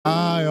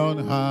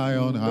on high,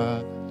 on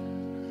high.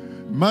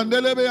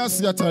 Mandelebe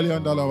asiatali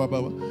andala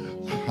baba.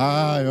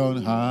 High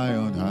on high,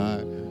 on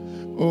high.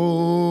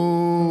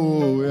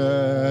 Oh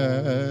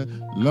yeah,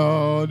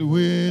 Lord,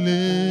 we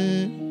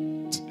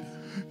lift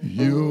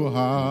you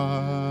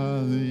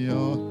high.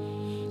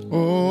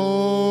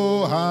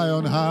 Oh, high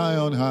on high,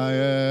 on high,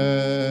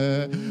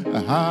 yeah.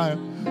 High.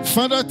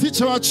 Father,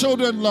 teach our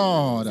children,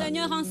 Lord.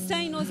 Seigneur,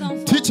 enseigne nos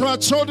enfants. Teach our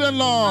children,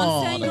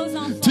 Lord. Enseigne nos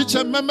enfants. Teach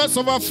the members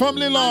of our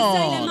family, Enseigne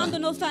les membres Lord. de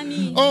nos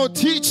familles. Oh,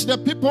 teach the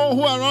people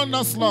who are around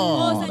us, Oh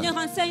Lord. Seigneur,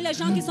 enseigne les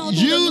gens qui sont autour de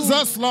Use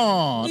nous. us,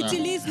 Lord.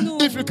 Utilise-nous.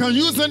 If you can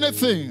use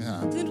anything,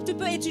 Tu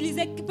peux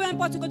utiliser, peu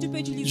importe ce que tu peux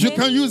utiliser. you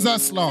can use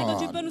us, Tu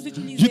Lord. peux nous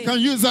utiliser. You can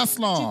use us, Tu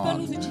peux Lord.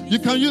 nous utiliser. You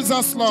can use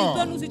us, Tu peux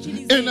Lord. nous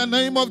utiliser. In the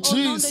name of Au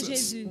nom de Jesus.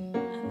 Jésus. Amen.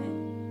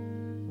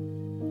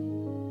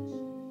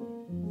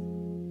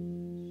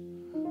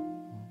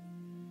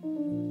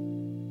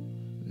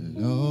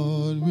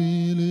 Lord,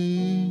 we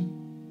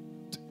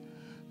lift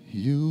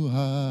you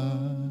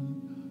high,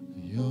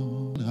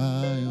 on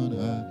high, on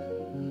high.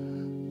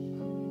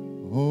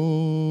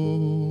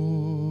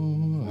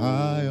 Oh,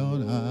 high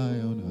on high,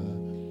 on high.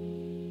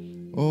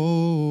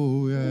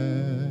 Oh,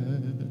 yeah.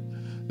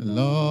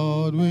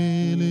 Lord,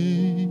 we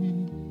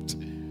lift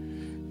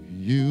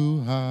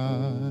you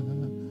high,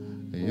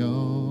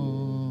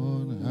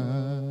 on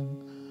high.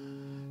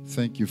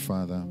 Thank you,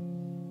 Father.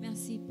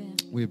 Merci, Père.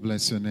 We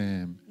bless your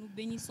name. Nous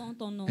bénissons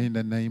ton nom. In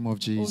the name of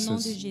Au nom de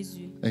Jesus.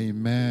 Jésus.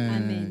 Amen.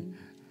 Amen.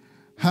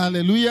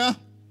 Hallelujah.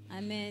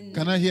 Amen.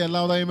 Can I hear a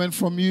louder amen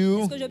from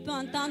you? Est-ce que je peux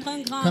entendre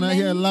un grand Can I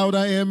hear a amen? louder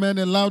amen,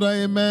 a louder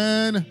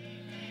amen?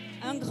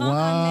 Un grand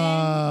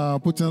amen. Wow.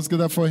 Put your hands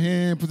together for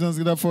him. Put your hands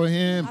together for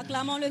him.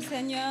 Acclamons le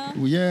Seigneur.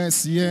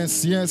 Yes,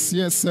 yes, yes,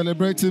 yes.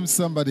 Celebrate him,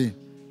 somebody.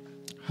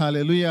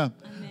 Hallelujah.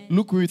 Amen.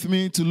 Look with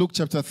me to Luke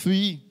chapter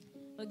 3.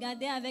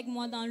 Regardez avec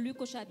moi dans Luc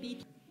au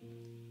chapitre.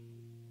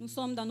 Nous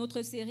sommes dans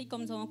notre série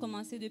comme nous avons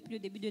commencé depuis le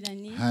début de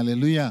l'année.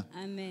 Hallelujah.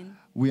 Amen.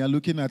 We are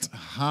looking at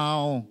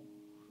how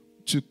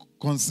to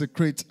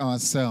consecrate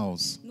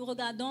ourselves, Nous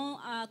regardons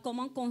à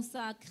comment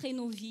consacrer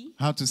nos vies,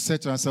 how to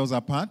set ourselves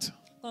apart,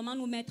 comment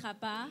nous mettre à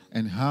part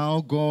and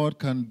how God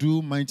can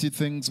do mighty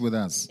things with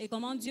us et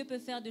comment Dieu peut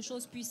faire des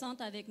choses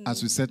puissantes avec nous,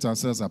 as we set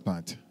ourselves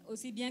apart.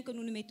 aussi bien que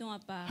nous nous mettons à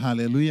part.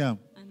 Hallelujah.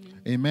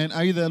 Amen. Amen.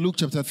 Are you there? Luke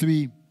chapter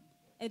 3.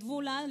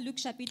 Êtes-vous là, Luc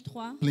chapitre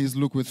 3? Please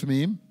look with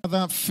me.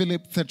 Father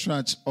Philip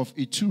Tetrarch of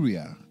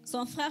Iturea.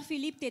 Son frère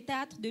Philippe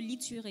Tétrarque de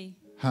l'Ithurée.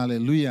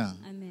 Hallelujah.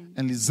 Amen.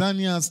 And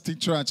Lysanias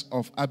Tetrarch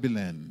of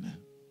Abilene.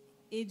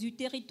 Et du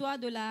territoire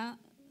de la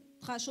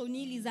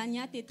Trachonie,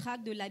 Lysania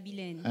Tétrarque de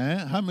l'Abilène.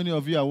 How many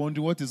of you are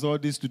wondering what is all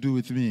this to do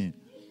with me?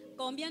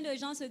 Combien de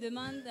gens se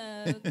demandent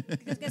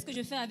qu'est-ce que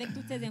je fais avec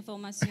toutes ces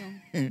informations?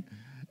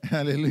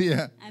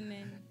 Hallelujah.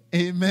 Amen.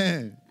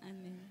 Amen.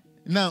 Amen.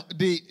 Now,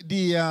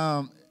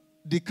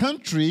 the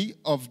country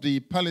of the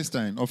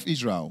Palestine, of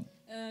Israel,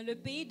 Le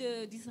pays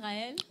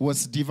d'Israël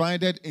was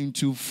divided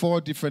into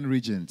 4 different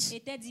regions.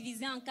 était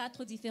divisé en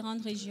 4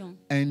 différentes régions.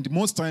 And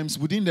most times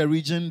within the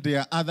region,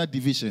 there are other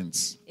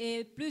divisions.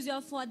 Et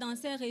plusieurs fois dans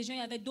ces régions, il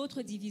y avait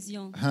d'autres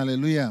divisions.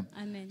 Hallelujah.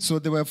 Amen. So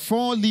there were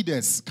 4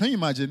 leaders. Can you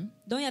imagine?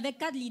 Donc il y avait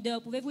 4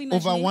 leaders. Pouvez-vous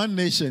Over imaginer? one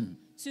nation.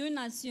 Sur une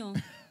nation,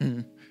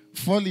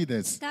 4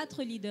 leaders.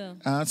 4 leaders.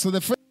 So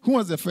who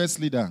was the first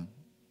leader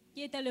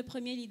Qui était le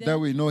premier leader? that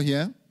we know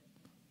here?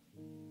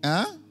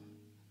 Huh?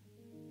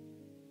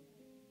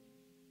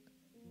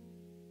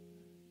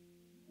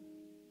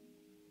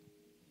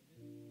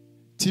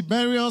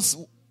 Tiberius.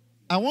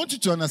 I want you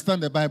to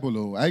understand the Bible.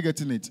 Oh, are you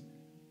getting it?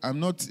 I'm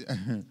not.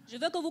 Je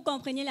veux que vous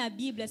compreniez la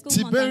Bible. Est-ce que vous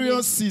m'entendez?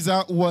 Tiberius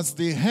Caesar was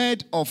the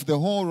head of the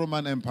whole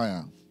Roman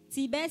Empire.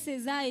 Tibère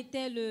César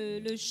était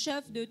le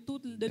chef de tout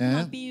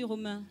l'Empire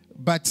romain.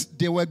 But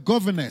there were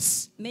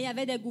governors Mais il y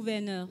avait des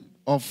gouverneurs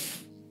of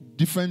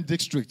different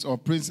districts or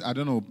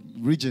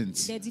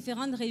regions. des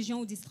différentes régions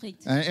ou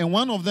districts. And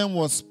one of them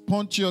was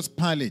Pontius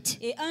Pilate.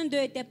 Et un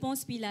d'eux était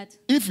Ponce Pilate.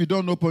 If you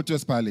don't know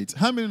Pontius Pilate,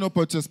 how many know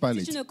Pontius Si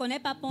Pilate? tu ne connais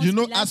pas Ponce You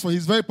know, Pilate, as for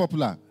he's very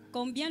popular.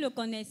 combien le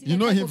connaissent? You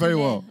know him very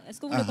well.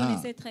 Est-ce que vous le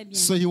connaissez très bien?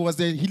 So he was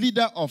the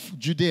leader of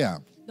Judea.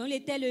 Donc il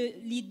était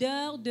le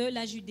leader de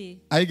la Judée.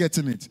 Are you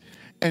getting it?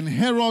 And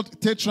Herod,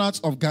 Tetrarch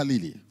of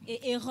Galilee.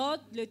 Et Hérode,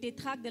 le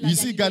tétrarque de la You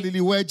see Galilée.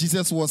 Galilee where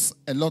Jesus was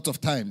a lot of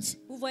times.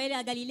 Vous voyez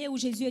la Galilée où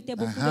Jésus était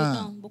beaucoup de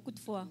temps, beaucoup de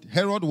fois.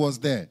 Herod was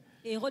there.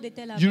 Hérode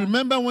était là-bas. You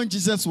remember when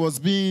Jesus was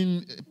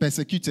being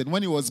persecuted,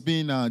 when he was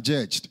being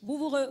judged. Vous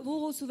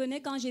vous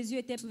souvenez quand Jésus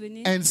était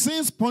souvenu? And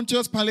since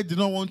Pontius Pilate did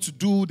not want to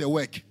do the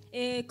work,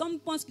 Et comme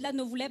Ponce Pilate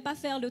ne voulait pas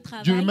faire le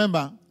travail. do you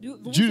remember? Vous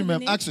vous Do you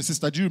remember? souvenez? Ask your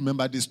sister, do you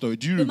remember this story?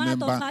 Do you Demande à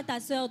ton remember? frère, ta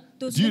sœur,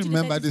 Do you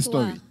remember this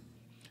story?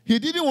 He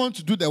didn't want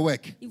to do the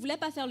work. Il voulait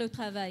pas faire le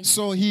travail.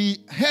 So he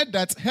heard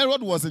that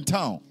Herod was in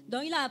town.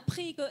 Donc il a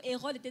appris que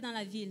Hérode était dans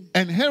la ville.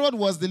 And Herod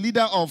was the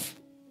leader of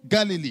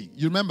Galilee.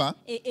 You remember?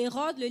 Et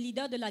Hérode, le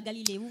leader de la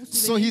Galilée, vous vous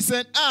So souvenez? he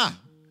said,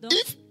 Donc,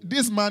 if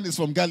this man is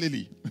from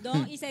Galilee,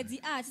 donc il s'est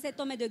dit, ah, si cet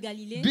homme est de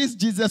Galilée, this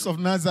Jesus of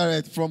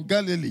Nazareth from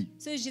Galilee,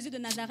 ce Jésus de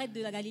Nazareth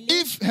de la Galilée,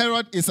 if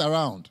Herod is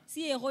around,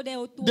 si Hérode est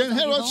autour, then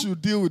Herod environs,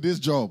 should deal with this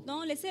job.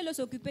 donc laissez-le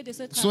s'occuper de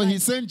ce So travail. he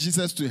sent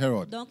Jesus to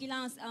Herod. Donc il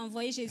a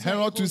envoyé Jésus à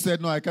Herod too Hérode. said,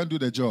 no, I can't do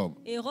the job.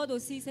 Hérode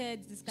aussi s'est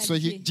So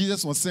disqualifié.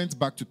 Jesus was sent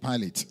back to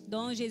Pilate.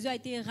 Donc Jésus a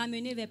été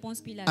ramené vers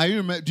Ponce Pilate.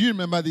 Do you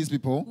remember these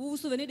people? Vous vous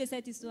souvenez de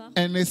cette histoire?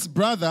 And his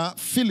brother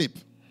Philip,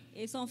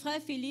 Et son frère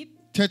Philippe,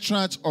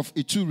 tetrarch of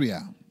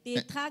Iturea,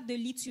 tétrarque de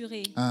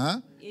l'Ithurée,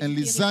 and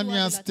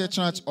Lysanias,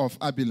 tetrarch of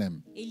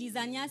Abilene. et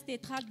Lysanias,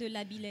 tétrarque de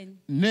l'Abilène.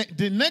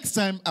 The next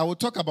time I will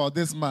talk about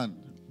this man,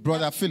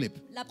 brother Philip.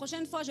 La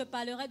prochaine fois, je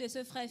parlerai de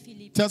ce frère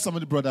Philippe. Tell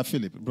somebody, brother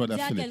Philip, brother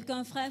Dis à Philip,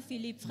 quelqu'un, frère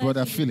Philippe, frère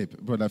brother Philippe.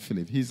 Philip, brother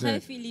Philip.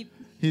 Frère Philippe.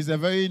 He's a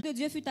very. De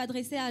Dieu fut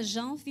adressé à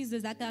Jean, fils de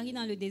Zacharie,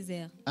 dans le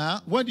désert.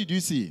 What did you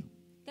see?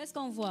 Qu'est-ce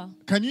qu'on voit?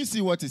 Can you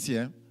see what is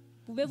here?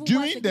 Pouvez-vous voir ce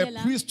During qui est the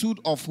là? priesthood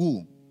of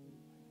who?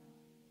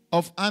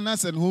 Of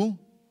Annas and who?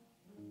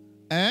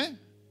 Eh?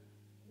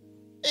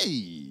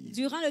 Hey.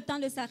 Durant le temps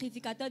de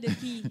sacrificateur de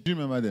qui? Do you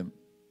remember them?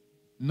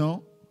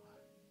 No?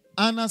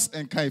 Annas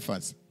and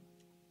Caiaphas.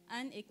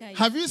 Anne et Caïphe.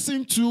 Have you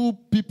seen two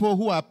people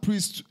who are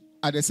priests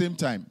at the same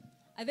time?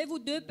 Avez-vous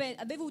vu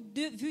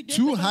deux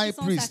Two personnes high qui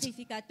sont priests.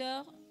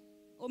 sacrificateurs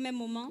au même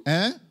moment?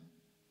 Eh?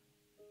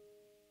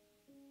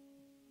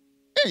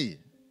 Hey.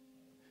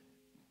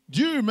 Do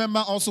you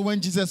remember also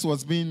when Jesus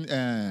was being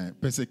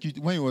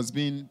persecuted, when he was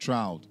being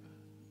trialed?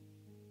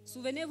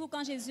 Souvenez-vous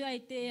quand Jésus a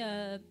été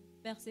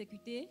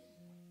persécuté?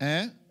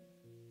 Eh?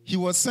 He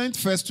was sent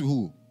first to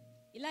who?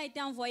 Il a été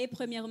envoyé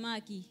premièrement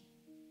à qui?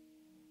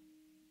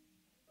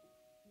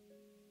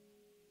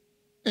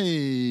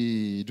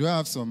 Hey, do I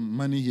have some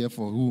money here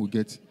for who will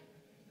get?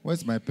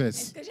 Where's my Est-ce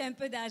purse? que j'ai un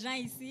peu d'argent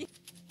ici?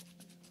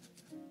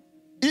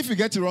 If you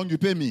get it wrong, you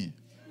pay me.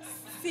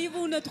 Si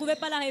vous ne trouvez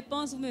pas la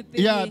réponse, vous me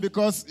payez. Yeah,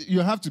 because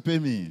you have to pay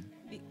me.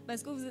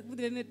 Parce que vous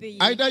devez me payer.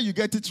 Either you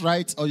get it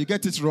right or you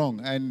get it wrong,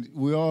 and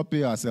we all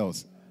pay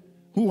ourselves.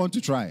 Who want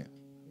to try?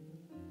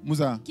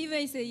 Musa, Qui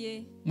veut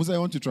essayer? Musa, you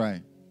want to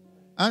try?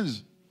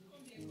 Ange,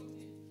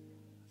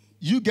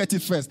 you get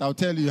it first. I'll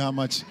tell you how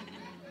much.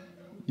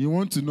 You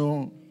want to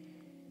know?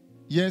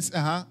 Yes,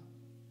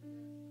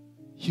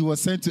 He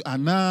was sent to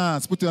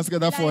Annas. Put your hands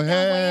together Il a for été envoyé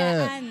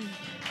à her. Anne.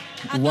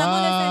 Acclamons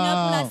le Seigneur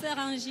pour la Wow. sœur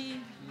Angie.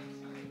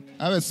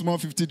 I have a small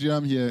 50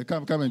 dirham here.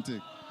 Come and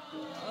take.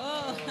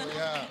 Oh.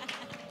 Yeah.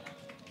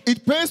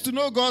 It pays to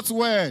know God's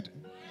word.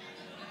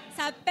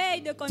 Ça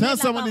paye de connaître Tell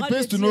la someone it parole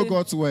pays de to know Dieu.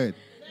 God's word.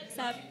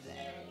 Ça-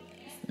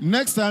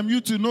 Next time you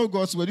to know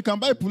God's word, you can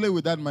buy poulet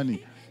with that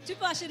money. Tu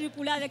peux acheter du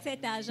poulet avec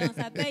cet argent.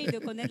 Ça paye de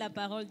connaître la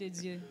parole de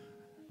Dieu.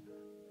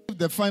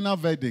 The final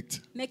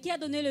verdict. Mais qui a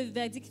donné le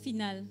verdict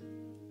final?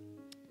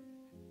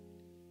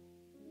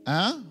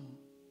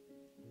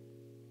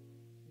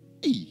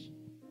 Hey,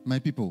 my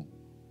people.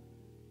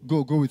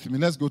 Go with me.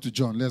 Let's go to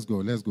John. Let's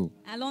go.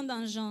 Allons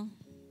dans Jean.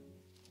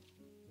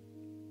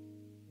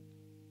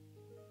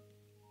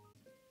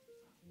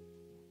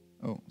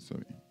 Oh,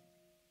 sorry.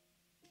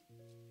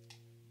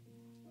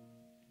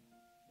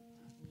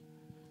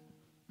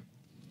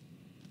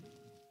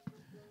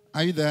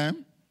 Are you there?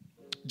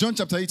 John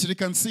chapter 8, you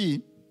can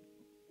see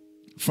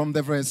from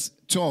the verse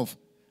 12.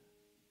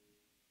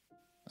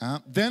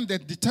 Then the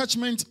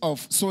detachment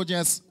of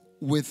soldiers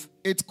with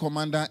its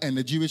commander and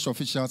the Jewish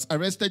officials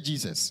arrested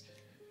Jesus.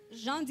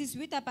 Jean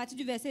 18, à partir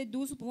du verset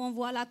 12, nous pouvons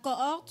voir la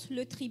cohorte,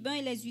 le tribun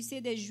et les huissiers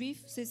des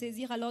Juifs se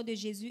saisirent alors de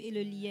Jésus et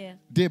le lièrent.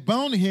 They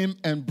bound him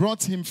and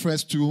brought him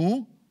first to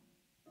who?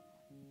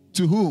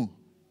 To who?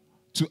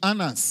 To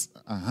Annas.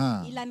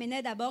 Ils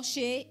l'amenaient d'abord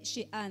chez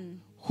Anne,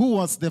 Who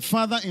was the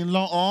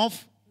father-in-law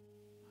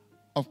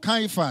of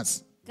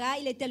Caiaphas. car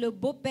il était le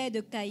beau-père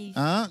de Caïphe.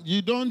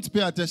 You don't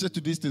pay attention to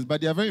these things,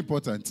 but they are very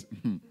important.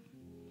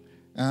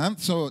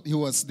 So he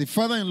was the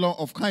father-in-law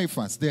of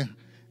Caiaphas,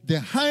 the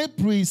high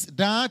priest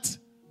that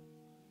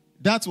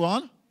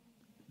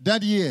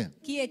year.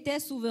 Qui était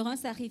souverain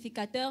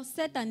sacrificateur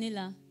cette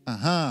année-là.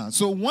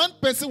 So one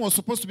person was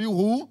supposed to be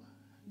who?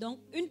 Donc,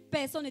 une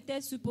personne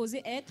était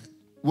supposée être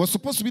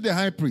the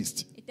high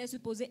priest. était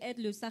supposé être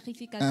le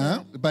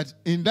sacrificateur. But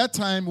in that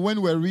time,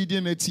 when we're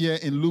reading it here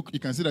in Luke, you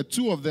can see that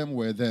two of them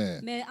were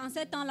there. Mais en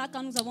ce temps-là,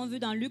 quand nous avons vu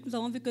dans Luc, nous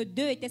avons vu que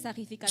deux étaient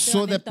sacrificateurs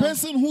So en the même temps.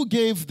 person who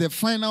gave the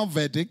final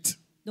verdict,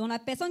 Donc la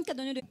personne qui a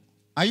donné le...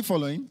 are you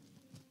following?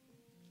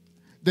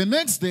 The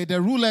next day,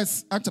 the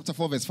rulers, Acts chapter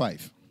 4, verse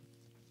 5.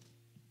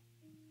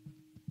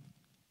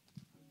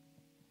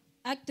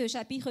 Acte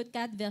chapitre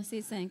 4,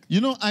 verset 5.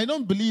 You know, I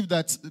don't believe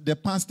that the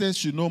pastors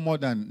should know more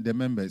than the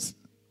members.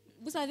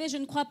 Vous savez, je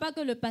ne crois pas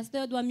que le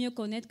pasteur doit mieux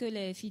connaître que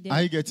les fidèles.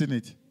 Are you getting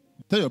it?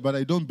 Tell your brother,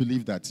 I don't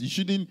believe that.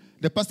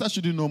 The pastor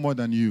shouldn't know more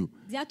than you.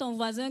 Dis à ton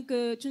voisin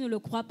que tu ne le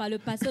crois pas. Le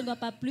pasteur ne doit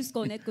pas plus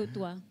connaître que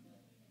toi.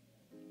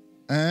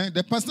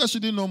 The pastor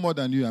shouldn't know more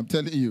than you, I'm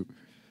telling you.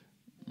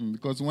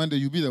 Because one day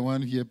you'll be the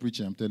one here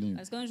preaching, I'm telling you.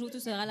 Parce qu'un jour, tu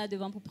seras là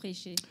devant pour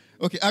prêcher.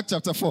 Okay, Acts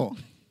chapter 4.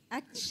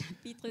 Acte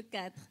chapitre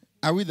 4,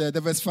 Are we there? The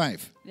verse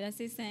 5.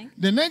 verset 5.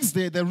 The next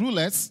day, the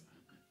rulers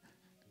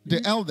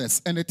the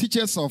elders and the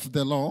teachers of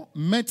the law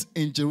met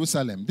in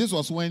Jerusalem. This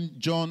was when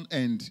John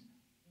and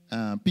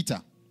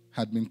Peter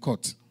had been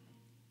caught.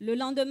 Le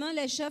lendemain,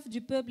 les chefs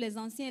du peuple, les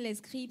anciens et les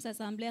scribes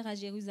s'assemblèrent à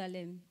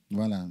Jérusalem.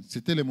 Voilà,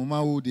 c'était le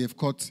moment où they've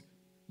caught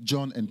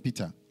John and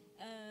Peter.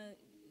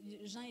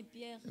 Jean et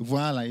Pierre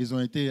Voilà, ils ont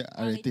été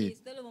arrêtés.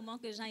 C'était le moment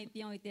que Jean et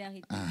Pierre ont été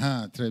arrêtés.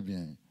 Ah, très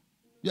bien.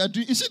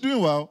 Is she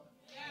doing well?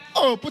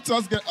 Oh, put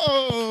us together.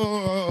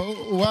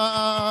 Oh,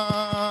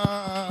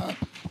 wow.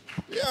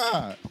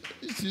 Yeah,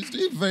 she's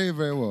doing very,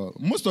 very well.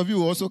 Most of you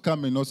will also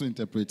come and also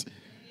interpret.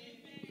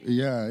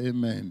 Yeah,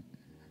 amen.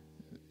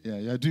 Yeah,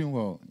 you're doing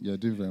well. You're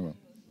doing very well.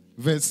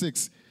 Verse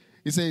 6,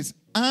 it says,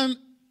 and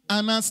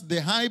Annas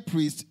the high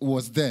priest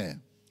was there.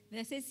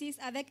 Verset 6,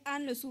 avec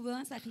Anne le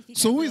souverain sacrificateur.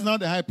 So who is now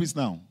the high priest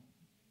now?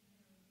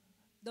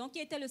 Donc, qui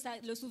était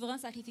le souverain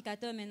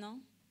sacrificateur maintenant?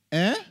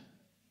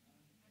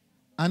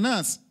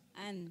 Annas.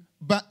 Anne.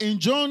 But in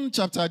John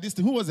chapter,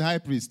 who was the high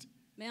priest?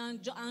 Mais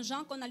en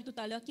Jean qu'on a lu tout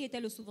à l'heure, qui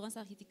était le souverain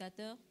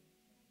sacrificateur?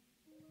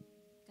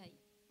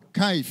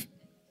 Caïphe.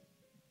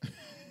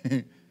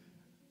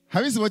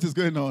 Have you seen what is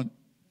going on?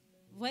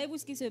 Voyez-vous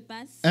ce qui se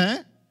passe?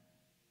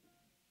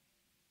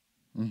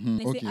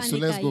 Okay, so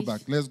let's go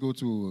back. Let's go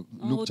to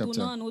Luke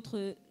chapter. Retournons à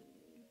notre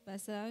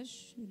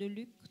passage de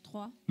Luc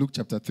 3. Luke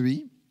chapter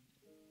 3.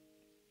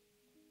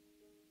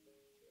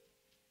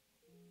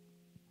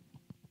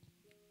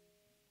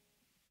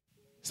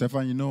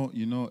 Stefan,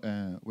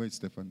 wait,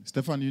 Stefan.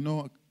 Stefan, you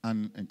know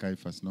Anne and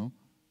Caiaphas, no?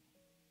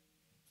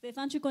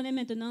 Stéphane, tu connais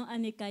maintenant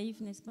Anne et Caïphe,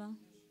 n'est-ce pas?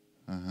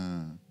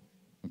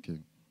 Okay.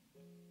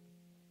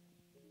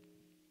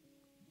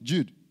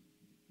 Jude.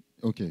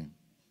 Okay.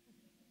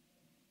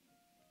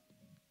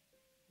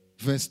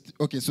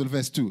 So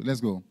verse 2,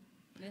 let's go.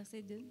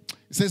 Verset 2.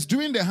 It says,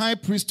 during the high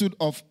priesthood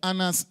of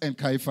Annas and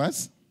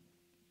Caiaphas,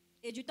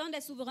 et du temps des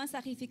souverains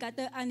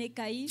sacrificateurs Anne et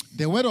Caïphe,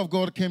 the word of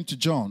God came to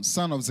John,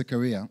 son of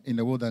Zechariah, in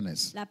the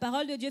wilderness. La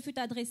parole de Dieu fut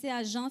adressée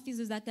à Jean, fils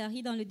de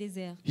Zacharie, dans le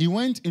désert. He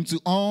went into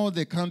all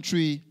the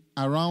country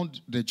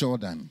around the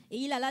Jordan, et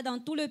il alla dans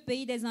tout le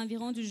pays des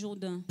environs du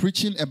Jourdain,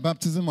 preaching a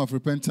baptism of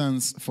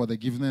repentance for the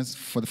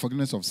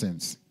forgiveness of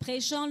sins.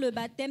 Prêchant le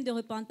baptême de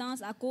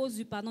repentance à cause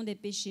du pardon des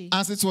péchés.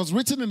 As it was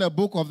written in the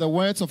book of the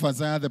words of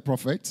Isaiah the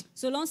prophet,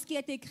 selon ce qui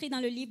est écrit dans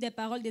le livre des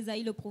paroles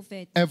d'Ésaïe le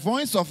prophète. A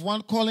voice of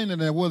one calling in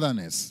the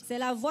wilderness. C'est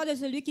la voix de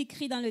celui qui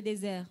crie dans le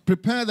désert.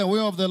 Prepare the way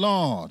of the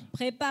Lord.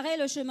 Préparez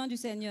le chemin du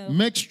Seigneur.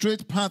 Make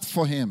straight path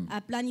for him.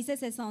 Aplanissez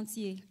ses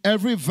sentiers.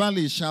 Every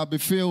valley shall be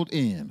filled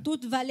in.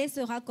 Toute vallée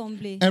sera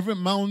comblée. Every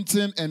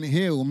mountain and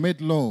hill made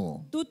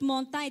low. Toute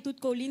montagne et toute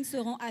colline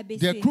seront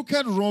abaissées. The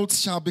crooked roads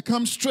shall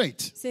become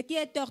straight. Ce qui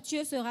est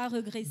tortueux sera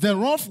regressé. The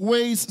rough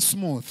ways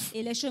smooth.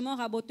 Et les chemins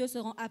raboteux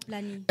seront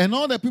aplanis. And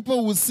all the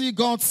people will see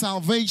God's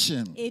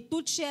salvation. Et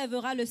toute chair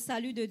verra le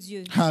salut de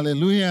Dieu.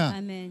 Hallelujah.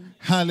 Amen.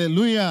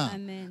 Hallelujah.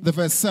 Amen. The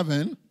verse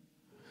 7.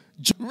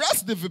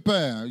 Ras de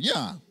vipère.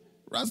 Yeah.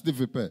 Ras de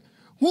vipère.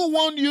 Who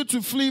warned you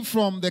to flee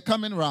from the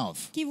coming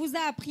wrath? Qui vous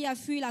a appris à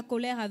fuir la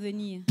colère à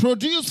venir?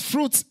 Produce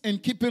fruits in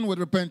keeping with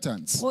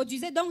repentance.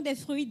 Produisez donc des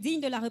fruits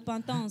dignes de la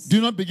repentance. Do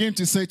not begin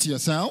to say to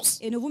yourselves,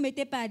 et ne vous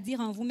mettez pas à dire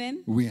en vous-même,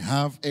 we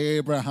have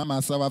Abraham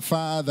as our nous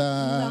father.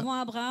 avons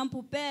Abraham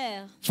pour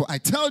père. For I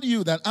tell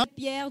you that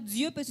Pierre,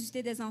 Dieu peut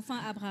susciter des enfants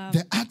à Abraham.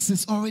 the axe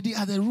is already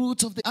at the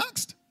root of the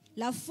axe.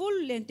 La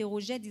foule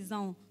l'interrogeait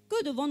disant,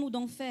 que devons-nous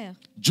donc faire?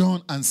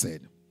 John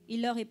answered,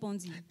 Il leur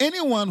répondit,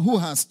 anyone who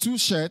has two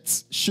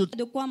shirts should.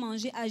 de quoi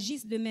manger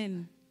agissent de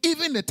même.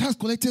 Even the tax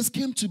collectors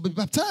came to be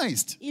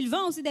baptized. Il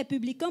vend aussi des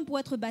publicains pour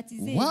être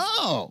baptisés.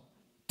 Wow.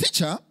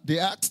 Teacher, they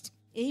asked,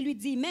 Et il lui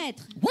dit,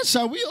 maître, what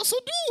shall we also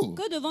do?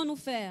 que devons-nous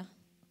faire?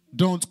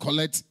 Don't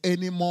collect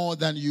any more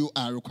than you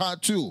are required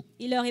to.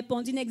 Il leur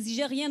répondit,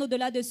 n'exigez rien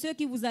au-delà de ce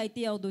qui vous a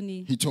été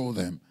ordonné. He told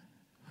them.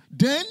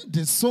 Then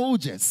the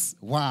soldiers,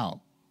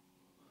 wow.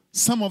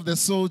 Some of the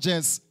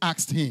soldiers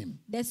asked him,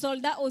 Des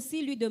soldats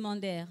aussi lui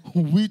demandèrent,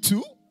 we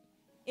too?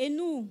 et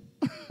nous,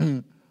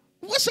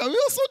 What shall we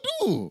also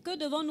do? que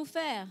devons-nous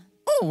faire?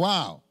 Oh,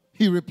 wow.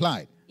 He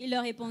replied, Il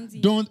leur répondit,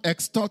 don't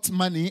extort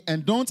money and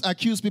don't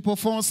accuse people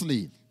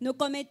falsely. ne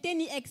commettez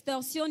ni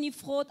extorsion ni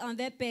fraude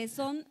envers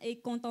personne et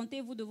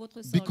contentez-vous de votre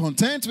Be solde.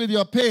 content with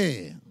your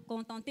pay.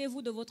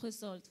 Contentez-vous de votre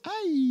solde.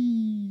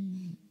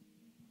 Aye.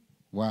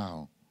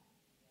 Wow.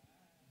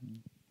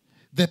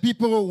 The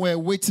people were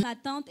waiting.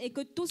 Attente et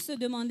que tous se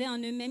demandaient en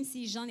eux-mêmes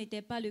si Jean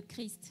n'était pas le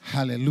Christ.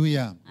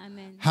 Hallelujah.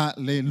 Amen.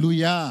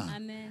 Hallelujah.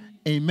 Amen.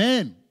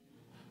 Amen.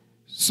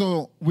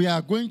 So we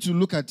are going to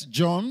look at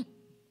John.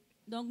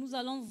 Donc nous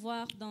allons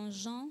voir dans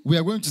Jean We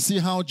are going to see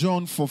how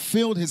John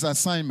fulfilled his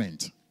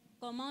assignment.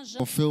 comment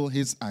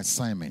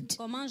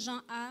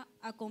Jean a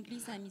accompli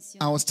sa mission.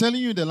 I was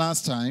telling you the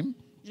last time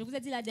Je vous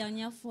ai dit la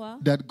dernière fois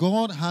that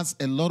God has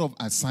a lot of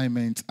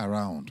assignments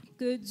around.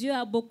 que Dieu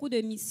a beaucoup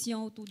de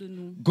missions autour de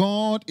nous.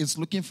 God is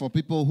looking for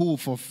people who will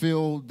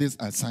fulfill this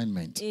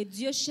assignment. Et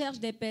Dieu cherche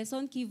des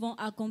personnes qui vont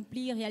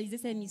accomplir, réaliser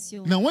ces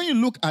missions. Now, when you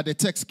look at the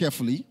text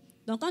carefully,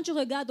 Donc quand tu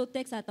regardes au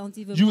texte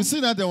attentivement, you will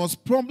see that there was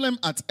problem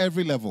at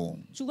every level.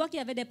 tu vois qu'il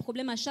y avait des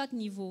problèmes à chaque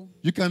niveau.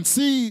 You can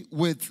see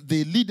with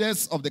the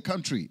leaders of the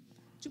country.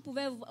 Tu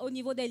pouvais, au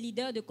niveau des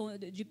leaders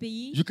du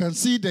pays, You can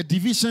see the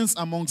divisions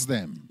amongst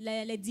them.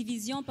 les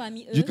divisions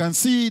parmi eux. You can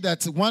see that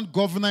one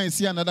governor is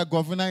here, another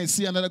governor is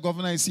here, another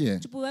governor is here.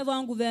 Tu pouvais voir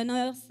un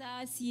gouverneur,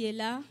 ça, ci et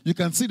là. You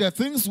can see that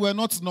things were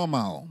not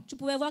normal. Tu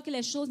pouvais voir que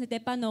les choses n'étaient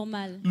pas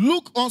normales.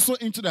 Look also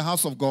into the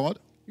house of God.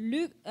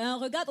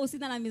 Regarde aussi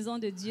dans la maison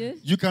de Dieu.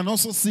 You can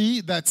also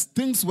see that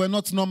things were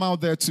not normal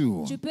there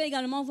too. Tu peux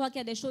également voir qu'il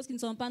y a des choses qui ne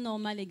sont pas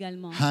normales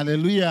également.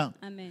 Hallelujah.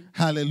 Amen.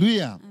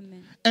 Hallelujah.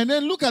 Amen. And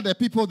then look at the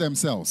people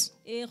themselves.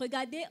 Et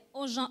regardez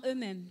aux gens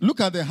eux-mêmes. Look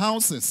at the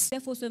houses. C'est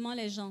faussement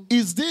les gens.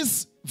 Is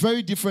this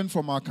very different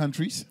from our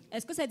countries?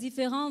 Est-ce que c'est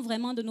différent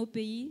vraiment de nos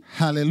pays?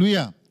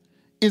 Hallelujah.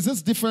 Is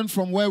this different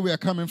from where we are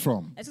coming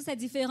from? Est-ce que c'est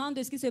différent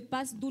de ce qui se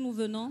passe d'où nous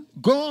venons?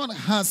 God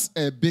has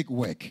a big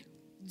work.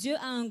 Dieu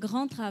a un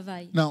grand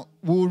travail. Now,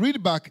 we'll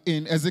read back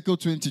in Ezekiel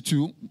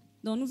 22.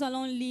 Donc nous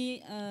allons lire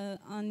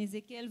en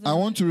Ézéchiel 22. I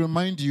want to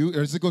remind you,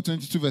 Ezekiel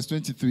 22 verse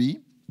 23.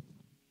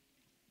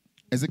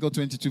 Ezekiel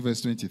 22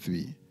 verse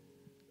 23.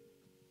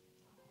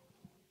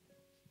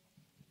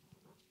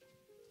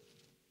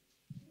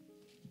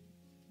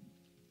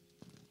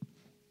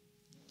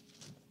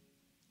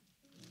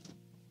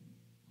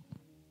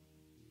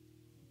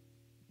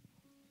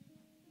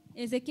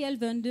 Ézéchiel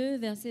 22,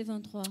 verset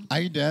 23.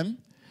 Are you done?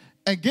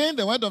 Again,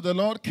 the word of the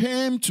Lord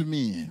came to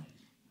me.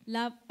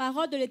 La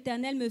parole de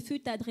l'Éternel me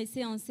fut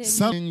adressée en ces mots.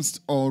 Some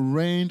things are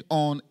rained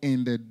on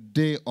in the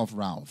day of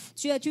wrath.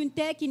 Tu es une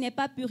terre qui n'est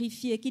pas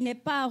purifiée, qui n'est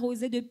pas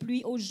arrosée de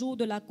pluie au jour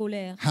de la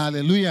colère.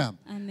 Hallelujah.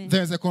 Amen.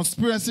 There's a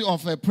conspiracy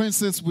of a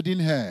princess within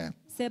her,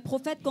 Ces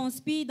prophètes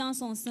conspirent dans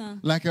son sein,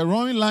 like a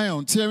roaring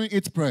lion tearing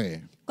its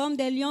prey. comme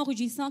des lions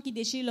rugissants qui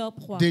déchirent leur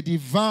proie. They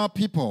devour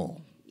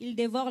people. Ils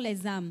dévorent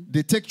les âmes.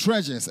 They take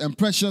treasures and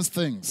precious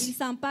Ils things.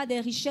 s'emparent des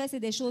richesses et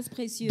des choses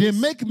précieuses. They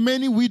make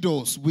many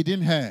widows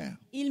within her.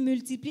 Ils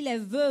multiplient les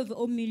veuves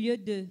au milieu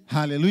d'eux.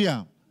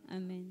 Hallelujah.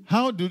 Amen.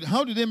 How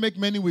do they make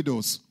many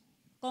widows?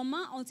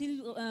 Comment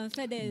ont-ils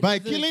fait des By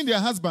veuves? killing their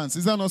husbands.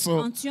 Is that not so?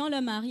 En tuant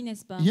leur mari,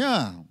 n'est-ce pas?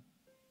 Yeah.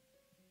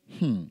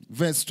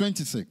 Verse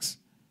 26.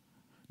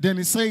 Then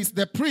it says,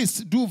 the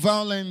priests do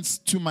violence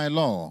to my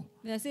law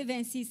Verset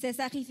 26. Ces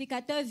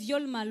sacrificateurs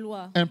violent ma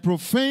loi and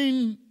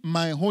profane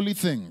my holy et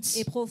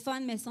things.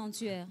 profanent mes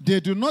sanctuaires. They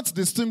do not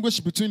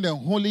distinguish between the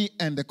holy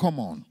and the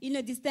common. Ils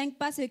ne distinguent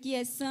pas ce qui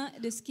est saint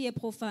de ce qui est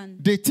profane.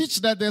 They teach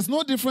that there's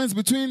no difference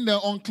between the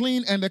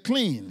unclean and the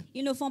clean.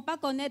 Ils ne font pas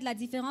connaître la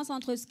différence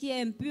entre ce qui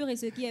est impur et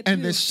ce qui est And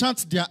pur. they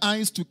shut their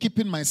eyes to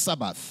keeping my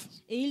Sabbath.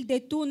 Et ils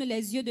détournent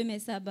les yeux de mes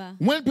sabbats.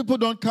 When people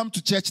don't come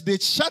to church, they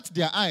shut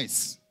their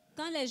eyes.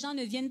 Quand les gens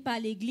ne viennent pas à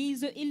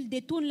l'église, ils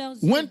détournent leurs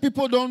yeux. When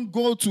people don't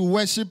go to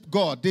worship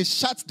God, they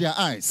shut their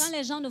Quand eyes.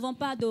 les gens ne vont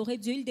pas adorer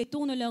Dieu, ils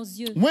détournent leurs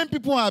yeux. When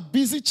people are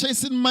busy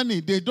chasing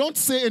money, they don't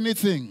say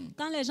anything.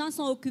 Quand les gens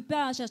sont occupés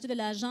à chercher de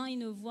l'argent, ils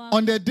ne voient.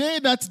 On the day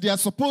that they are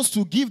supposed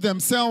to give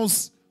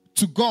themselves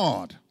to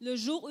God, Le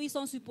jour où ils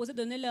sont supposés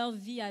donner leur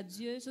vie à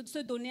Dieu, se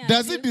donner à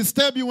does Dieu, it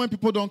disturb you when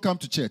people don't come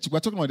to church?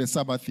 We're talking about the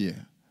Sabbath here.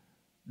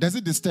 Does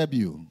it disturb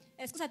you?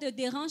 est-ce que ça te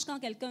dérange quand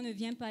quelqu'un ne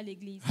vient pas à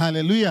l'église?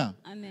 Hallelujah.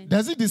 Amen.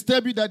 Does it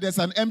disturb you that there's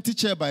an empty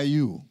chair by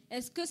you?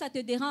 Est-ce que ça te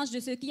dérange de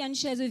ce qu'il y a une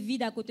chaise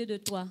vide à côté de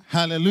toi?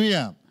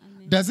 Hallelujah.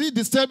 Amen. Does it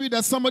disturb you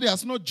that somebody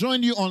has not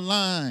joined you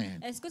online?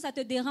 Est-ce que ça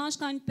te dérange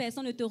quand une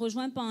personne ne te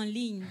rejoint pas en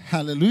ligne?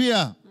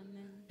 Hallelujah.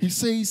 Amen. He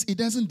says it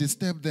doesn't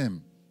disturb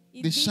them.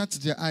 Il They dit- shut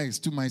their eyes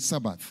to my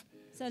Sabbath.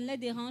 Ça ne les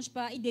dérange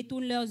pas, ils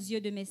détournent leurs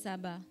yeux de mes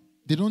sabbats.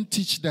 They don't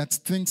teach that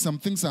some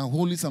things are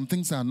holy, some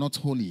things are not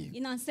holy.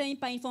 Ils n'enseignent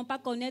pas, ils ne font pas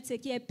connaître ce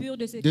qui est pur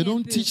de ce qui They est don't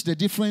impur. teach the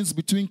difference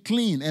between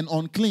clean and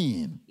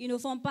unclean. Ils ne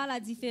font pas la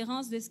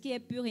différence de ce qui est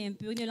pur et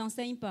impur. Ils ne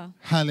l'enseignent pas.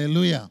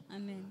 Hallelujah.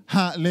 Amen.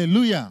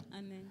 Hallelujah.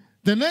 Amen.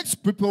 The next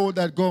people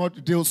that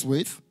God deals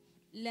with,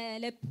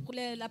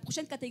 La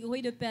prochaine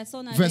catégorie de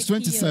personnes avec verse qui,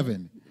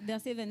 27.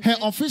 verset Her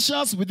 27.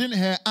 officials within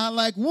her are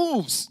like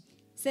wolves,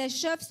 Ses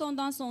chefs sont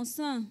dans son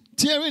sein,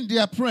 tearing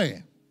their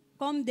prey.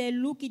 comme des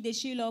loups qui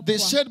déchirent leur They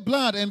proie. shed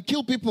blood and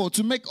kill people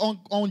to make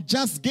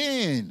unjust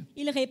gain.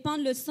 Ils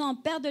répandent le sang,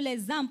 perdent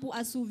les âmes pour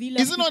assouvir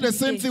leur Is it not the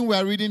same cupidité. thing we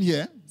are reading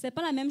here C'est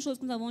pas la même chose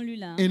que nous avons lu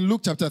là. in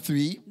Luke chapter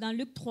 3? Dans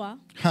Luc 3.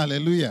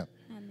 Hallelujah.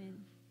 Amen.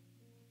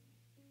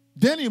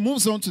 Then he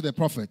moves on to the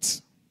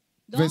prophets.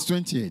 Donc, Verse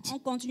 28. on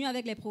continue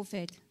avec les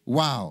prophètes.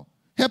 Wow.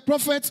 Her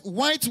prophets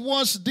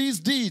whitewash these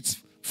deeds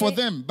for Et-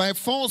 them by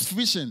false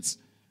visions.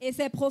 Et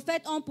ces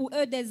prophètes ont pour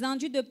eux des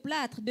enduits de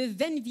plâtre, de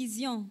vaines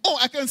visions. Oh,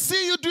 I can see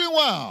you doing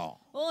well.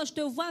 Oh, je te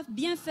vois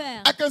bien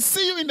faire. I can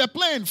see you in the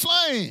plane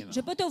flying.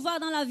 Je peux te voir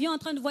dans l'avion en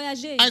train de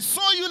voyager. I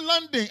saw you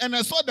landing and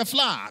I saw the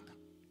flag.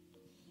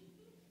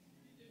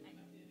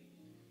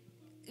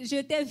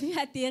 Je t'ai vu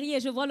atterrir et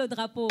je vois le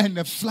drapeau. And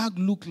the flag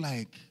looked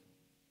like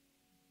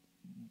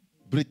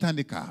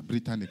Britannica.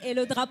 Et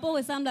le drapeau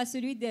ressemble à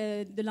celui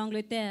de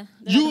l'Angleterre,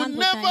 de la You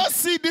Grande-Bretagne. never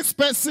see this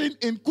person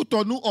in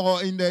Cotonou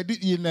or in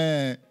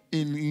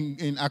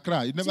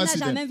Accra. You Tu never n'as see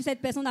jamais them. vu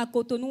cette personne à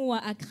Cotonou ou à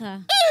Accra.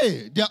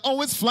 Hey, they are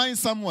always flying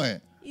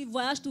somewhere. Ils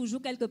voyagent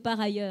toujours quelque part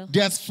ailleurs.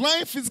 There's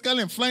flying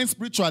physically and flying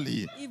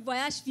spiritually. Ils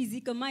voyagent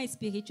physiquement et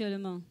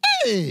spirituellement.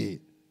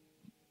 Hey,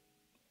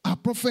 our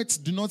prophets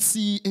do not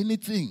see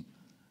anything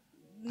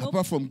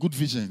apart from good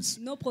visions.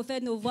 Nos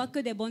prophètes ne voient que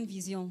des bonnes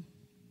visions.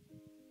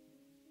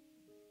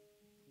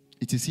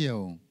 It is here.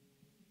 Oh.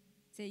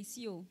 C'est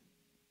ici. Oh.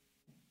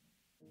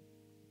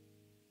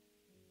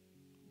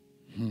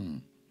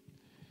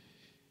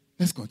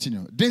 Let's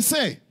continue. They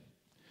say,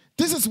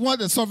 this is what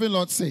the sovereign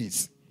Lord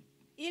says.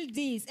 Ils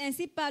disent,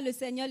 ainsi parle le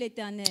Seigneur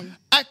l'Éternel.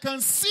 I can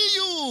see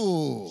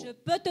you. Je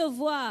peux te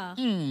voir.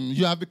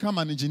 You have become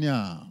an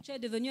engineer. Tu es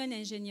devenu un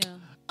ingénieur.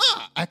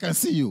 I can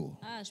see you.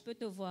 Ah, je peux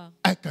te voir.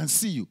 I can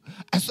see you.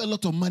 I saw a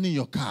lot of money in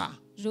your car.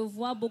 Je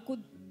vois beaucoup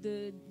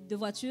de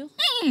voitures.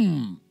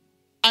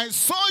 I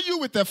saw you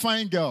with a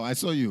fine girl. I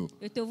saw you.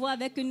 Je te vois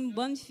avec une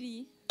bonne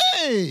fille.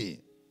 Hey,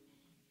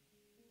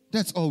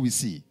 that's all we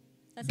see.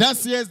 Thus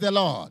says the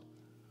Lord.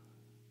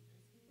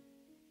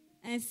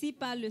 Ainsi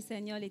parle le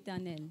Seigneur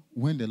l'Éternel.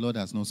 When the Lord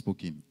has not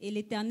spoken. Et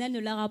l'Éternel ne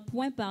leur a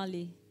point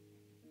parlé.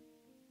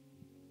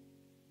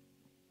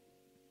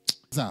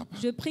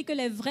 Je prie que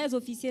les vrais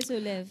officiers se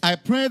lèvent. I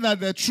pray that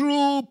the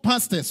true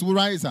pastors will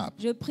rise up.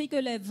 Je prie que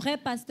les vrais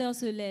pasteurs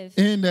se lèvent.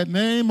 In the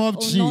name of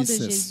Au nom de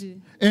Jesus.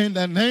 Jésus. In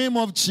the name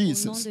of Au nom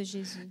Jesus. de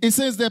Jésus. It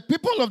says the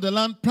people of the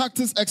land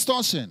practice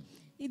extortion.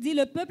 Il dit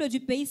le peuple du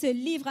pays se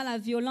livre à la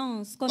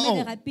violence, commet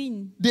des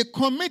rapines. They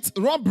commit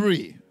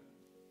robbery.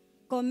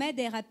 Commet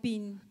des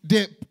rapines.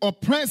 They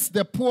oppress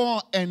the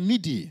poor and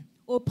needy.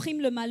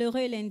 Opprime le malheureux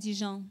et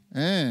l'indigent.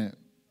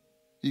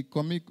 They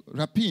commit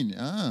rapine.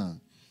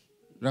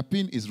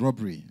 Rapine is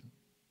robbery.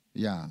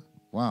 Yeah.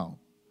 Wow.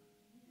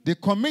 They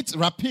commit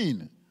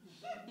rapine.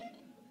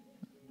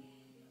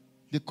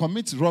 They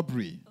commit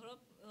robbery.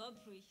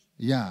 Robbery.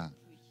 Yeah.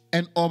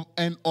 And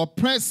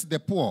oppress the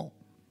poor.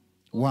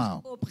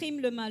 Wow. Opprime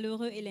le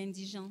malheureux et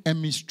l'indigent.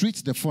 And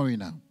mistreat the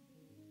foreigner.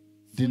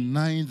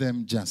 Denying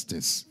them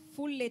justice.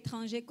 Foule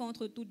l'étranger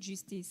contre toute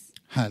justice.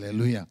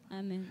 Hallelujah.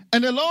 Amen.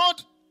 And the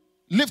Lord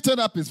lifted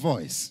up his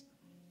voice.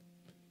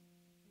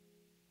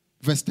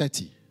 Verse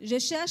 30. Je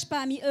cherche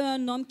parmi eux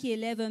un homme qui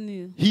élève un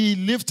mur. He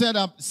lifted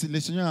up, le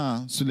Seigneur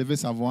a soulevé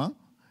sa voix.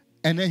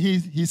 And then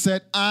he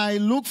said, I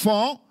look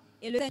for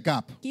Et le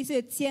gap qui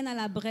se tienne à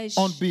la brèche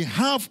on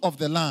behalf of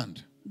the land.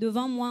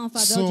 devant moi en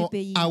faveur du So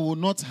pays, I will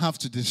not have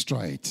to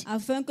destroy it.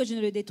 afin que je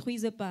ne le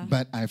détruise pas.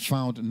 But I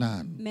found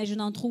none. Mais je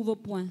n'en trouve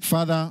point.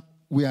 Father,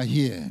 we are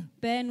here.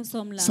 Père, nous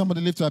sommes là. Somebody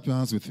lift up your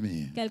hands with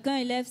me. Quelqu'un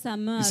élève sa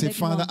main You say, avec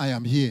moi Father, I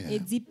am here. et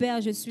dit, Père,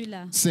 je suis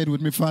là. Say it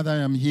with me, Father,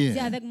 I am Dis here.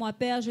 avec moi,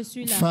 Père, je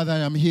suis là. Father,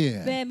 I am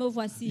here. Père, me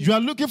voici. You are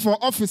looking for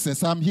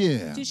officers, I'm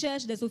here. Tu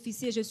cherches des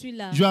officiers, je suis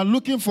là. You are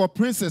looking for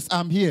princes,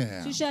 I'm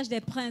here. Tu cherches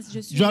des princes, je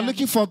suis You are là.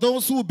 looking for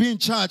those who will be in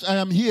charge, I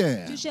am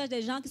here. Tu cherches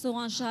des gens qui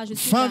seront en charge, je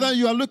suis Father, là.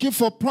 you are looking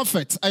for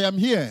prophets, I am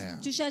here.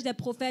 Tu cherches des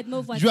prophètes,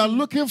 me voici. You are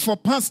looking for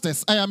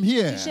pastors, I am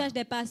here. Tu cherches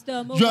des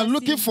pasteurs, me You are voici.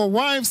 looking for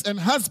wives and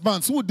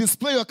husbands who will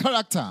display your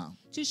character.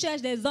 Tu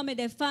cherches des hommes et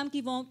des femmes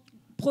qui vont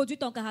produire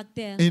ton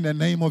caractère. In the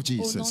name of Au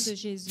nom de Jesus.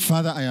 Jésus.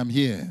 Father, I am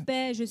here.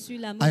 Père, je suis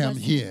là, me I am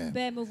voici. here.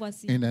 Père, me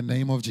voici. In the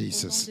name of Au nom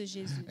Jesus. de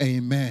Jésus.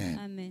 Amen.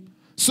 Amen.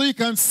 So you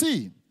can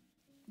see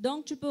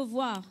Donc tu peux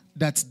voir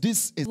that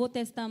this is, Nouveau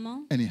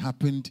Testament and it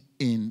happened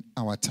in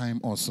our time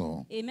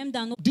also. et même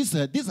dans nos... These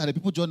are the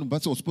people John the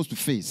Baptist was supposed to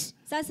face.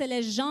 Ça, c'est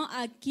les gens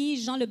à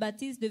qui Jean le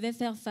Baptiste devait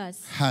faire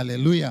face.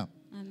 Hallelujah.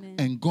 Amen.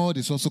 And God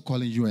is also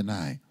calling you and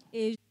I.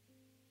 Et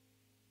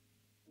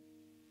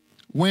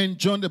When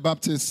John the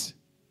Baptist's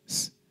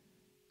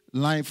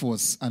life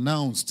was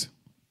announced,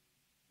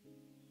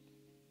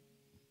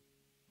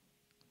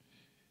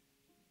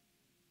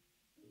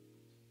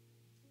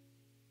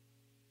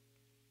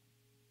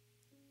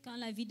 quand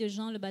la vie de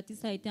Jean le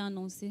Baptiste a été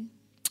annoncée,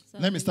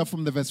 let me start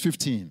from the verse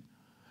 15.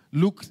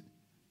 Luke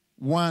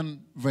 1,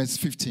 verse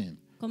 15.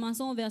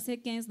 Commençons au verset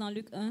 15 dans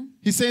Luc 1.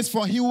 He says,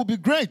 for he will be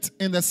great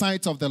in the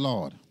sight of the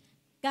Lord.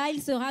 Car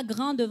il sera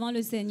grand devant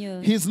le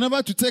Seigneur. He is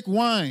never to take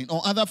wine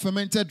or other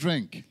fermented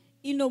drink.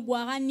 Il ne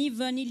boira ni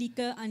vin ni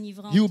liqueur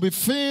enivrante. He will be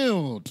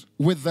filled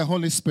with the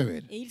Holy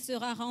Spirit. Et il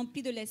sera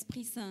rempli de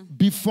l'Esprit Saint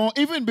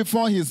Even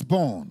before he is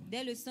born.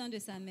 dès le sein de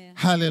sa mère.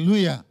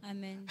 Hallelujah.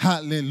 Amen.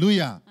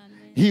 Hallelujah.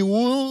 Amen. He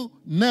will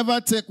never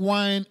take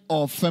wine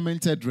or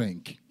fermented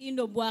drink. Il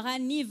ne boira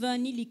ni vin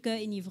ni liqueur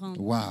enivrante.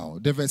 Wow.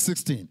 The verse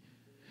 16.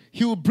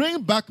 He will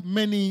bring back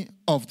many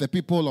of the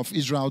people of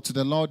Israel to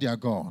the Lord their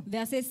God.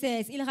 Verset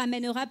 16. Il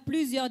ramènera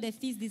plusieurs des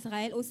fils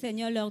d'Israël au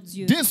Seigneur leur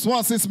Dieu. This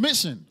was his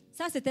mission.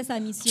 Ça, c'était sa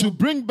To mission.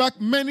 bring back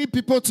many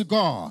people to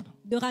God.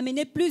 De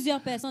ramener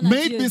plusieurs personnes à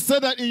May it Dieu. be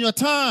said that in your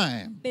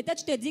time, Peut-être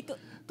tu te dis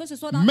que ce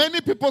soit dans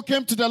many people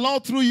came to the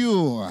Lord through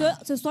you.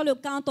 que ce soit le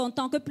cas en ton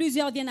temps, que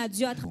plusieurs viennent à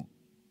Dieu.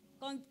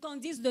 Qu'on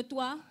dise de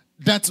toi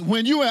That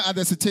when you were at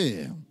the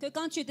city, que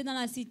quand tu étais dans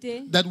la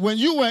cité, that when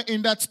you were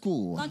in that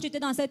school, quand tu étais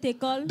dans cette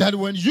école, that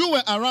when you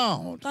were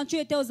around, quand tu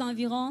étais aux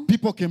environs,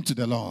 people came to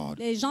the Lord.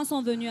 les gens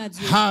sont venus à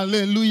Dieu.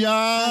 Hallelujah.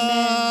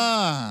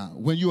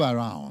 Amen. When you are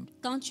around.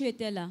 Quand tu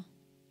étais là,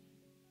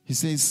 He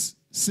says,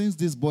 since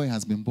this boy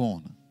has been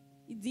born,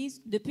 il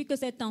dit, depuis que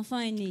cet enfant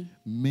est né,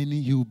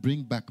 you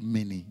bring back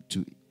many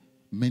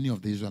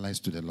of the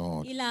Israelites to the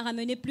Lord. il a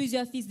ramené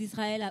plusieurs fils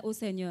d'Israël au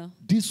Seigneur.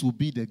 This will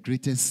be the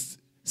greatest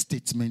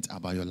statement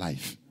about your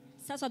life.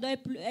 Ça doit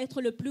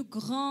être le plus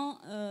grand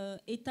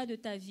état de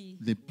ta vie.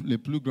 Le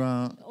plus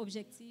grand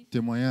objectif,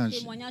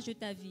 témoignage de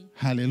ta vie.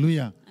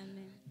 Hallelujah.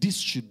 Amen. This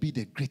should be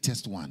the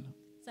greatest one.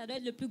 Ça doit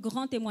être le plus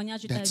grand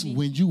témoignage de ta That vie.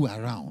 when you are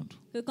around,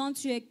 Que quand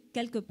tu es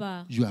quelque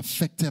part. you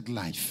affected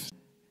life.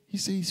 He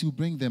says he will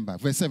bring them back.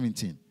 Verse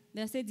 17.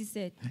 Verset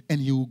 17. And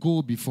he will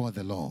go before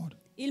the Lord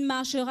Il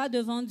marchera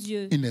devant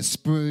Dieu in the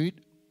spirit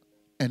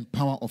and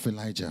power of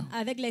Elijah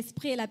avec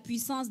l'esprit et la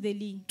puissance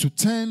d'Élie to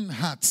turn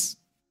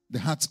the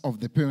hearts of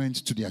the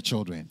parents to their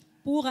children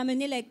pour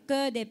ramener les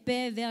cœurs des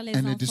pères vers les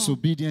and the enfants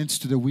disobedient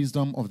to the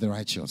wisdom of the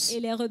righteous. et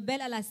les rebelles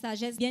à la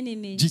sagesse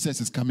bien-aimée. Jesus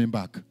is coming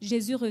back.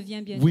 Jésus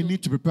revient bientôt. We need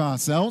to prepare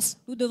ourselves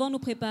Nous devons nous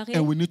préparer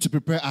and we need to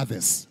prepare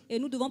others. et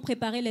nous devons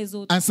préparer les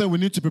autres. I say we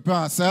need to prepare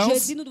Je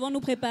ourselves. dis nous devons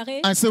nous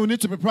préparer. I say we need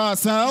to prepare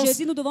Je ourselves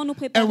dis nous devons nous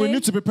and we préparer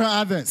need to prepare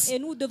others et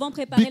nous devons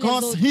préparer les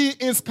because autres he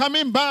is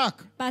coming back.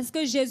 parce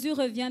que Jésus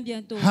revient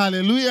bientôt.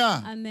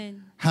 Hallelujah.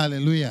 Amen.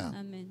 Hallelujah.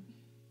 Amen.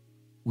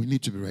 We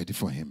need to be ready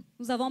for him.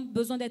 Nous avons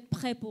besoin d'être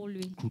prêts pour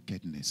lui.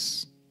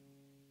 Crookedness.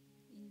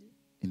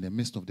 In the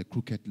midst of the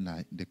crooked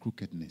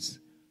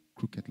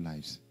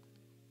lives.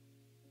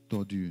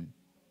 Tordu.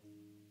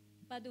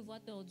 Pas de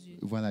voie tordue.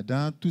 Voilà,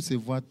 dans toutes ces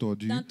voies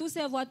tordues, Dans toutes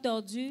ces voies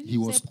tordues, he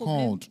was ces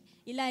problèmes, called,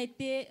 il a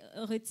été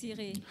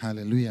retiré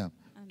hallelujah,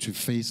 to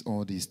face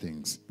all these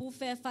things. pour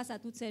faire face à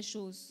toutes ces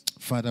choses.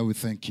 Father, we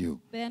thank you.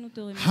 Père, nous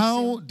te How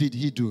remercions. did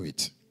he do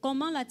it?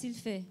 Comment l'a-t-il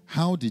fait?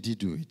 How did he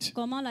do it?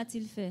 Comment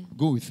l'a-t-il fait?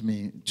 Go with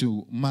me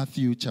to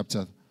Matthew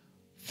chapter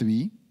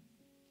 3.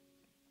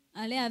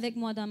 Allez avec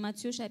moi dans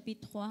Matthieu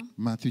chapitre 3.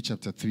 Matthew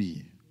chapter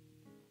 3.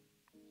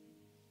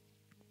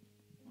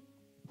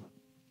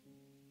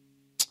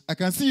 I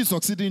can see you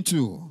succeeding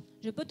too.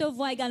 Je peux te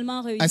voir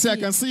également I say I réussir.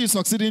 can see you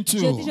succeeding Je dis,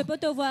 too. je peux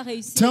te voir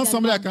réussir. Tell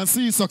somebody I également. can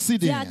see you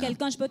succeeding. Dis à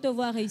quelqu'un, je peux te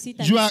voir réussir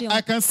ta I mission.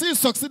 can see you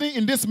succeeding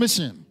in this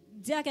mission.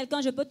 Dis à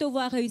quelqu'un, je peux te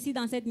voir réussir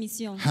dans cette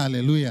mission.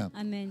 Hallelujah.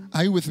 Amen.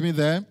 Are you with me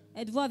there?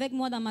 Êtes-vous avec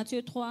moi dans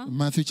Matthieu 3?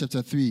 Matthew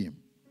chapter 3.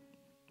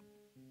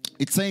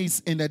 It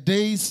says, in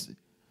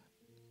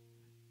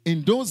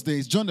those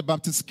days, John the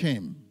Baptist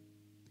came,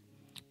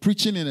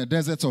 preaching in the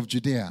deserts of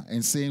Judea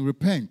and saying,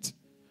 repent,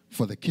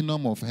 for the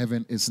kingdom of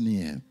heaven is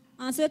near.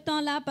 En ce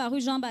temps-là, parut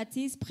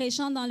Jean-Baptiste,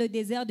 prêchant dans le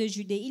désert de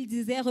Judée. Il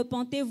disait,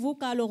 repentez-vous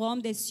car le royaume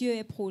des cieux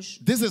est proche.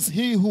 This is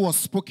he who was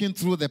spoken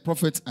through the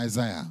prophet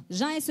Isaiah.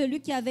 Jean est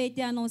celui qui avait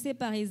été annoncé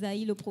par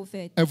Isaïe le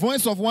prophète. A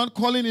voice of one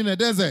calling in the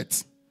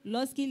desert,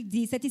 Lorsqu'il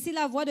dit, c'est ici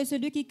la voix de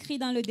celui qui crie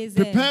dans le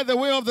désert. prepare the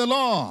way of the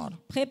Lord,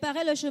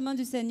 Préparez le chemin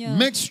du Seigneur.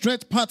 make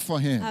straight path for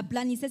him.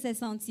 Aplanissez ses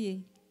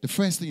sentiers. The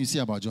first thing you see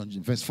about John,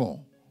 verse 4.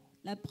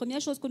 La première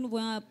chose que nous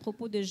voyons à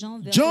propos de Jean,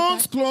 verset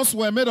John's 4, clothes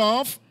were made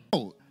of,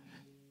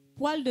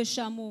 poil de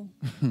chameau.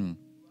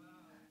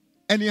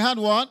 and he had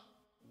what?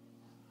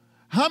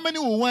 How many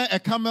will wear a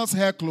camel's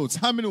hair clothes?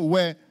 How many will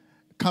wear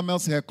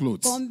camel's hair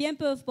clothes? Combien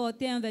peuvent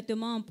porter un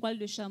vêtement en poil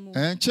de chameau?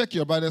 And check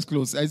your brother's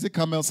clothes. Is it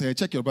camel's hair?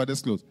 Check your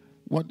brother's clothes.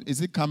 What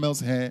is it? Camel's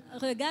hair?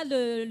 Regarde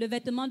le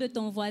vêtement de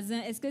ton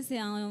voisin. Est-ce que c'est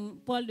un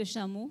poil de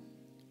chameau?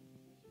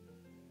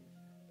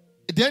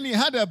 Then he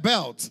had a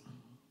belt.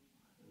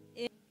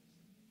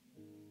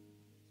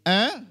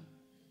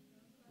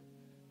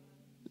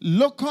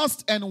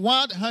 Locust and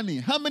wild honey.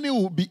 How many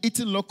will be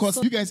eating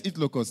locust? You guys eat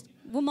locust?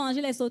 Vous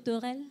mangez les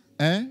sauterelles?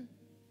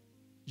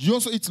 You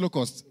also eat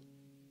locust.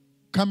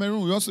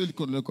 Cameroon, we also eat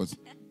locust.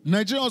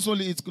 Nigeria also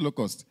eats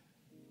locust.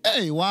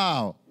 Hey,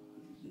 wow.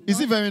 Is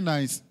it very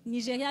nice?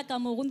 Nigeria,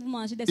 Cameroun, vous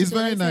mangez des It's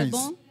very sauterelles, c'est nice.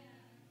 bon?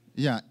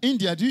 Yeah.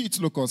 India, do you eat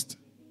locust?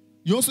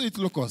 You also eat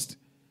locust.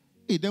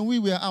 Hey, then we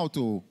were out.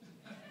 Oh.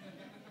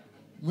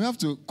 We have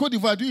to. Côte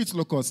d'Ivoire, do you eat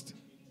locust?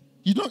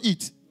 You don't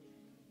eat.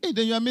 Hey,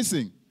 then you are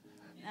missing.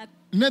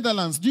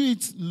 Netherlands, do you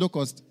eat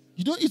locust?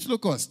 You don't eat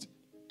locust.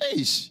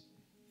 Hey.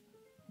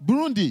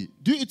 Burundi,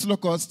 do you eat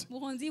locust?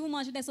 Burundi, vous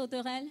mangez des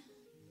sauterelles?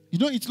 You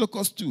don't eat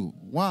locust too.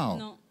 Wow.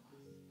 Non.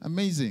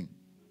 Amazing.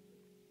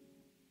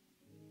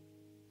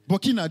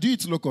 Burkina, do you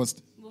eat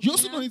locust? You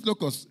also Burkina. don't eat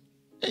locust.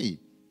 Hey.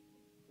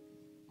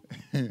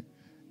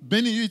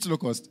 Benny, you eat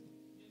locust?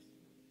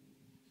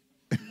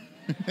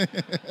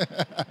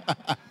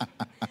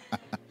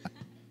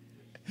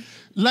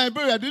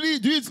 Liberia, do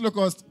you eat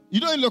locust? You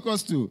don't eat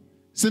locust too.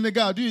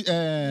 Senegal, do you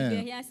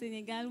Nigeria,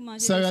 Sénégal, vous mangez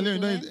des Sierra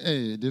Leone,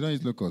 sauterelles? they don't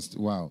eat locust.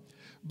 Wow.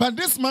 But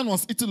this man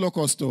was eating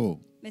locust too.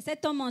 Mais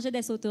cet homme mangeait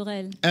des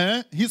sauterelles.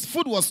 His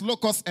food was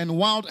locust and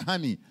wild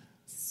honey.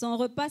 Son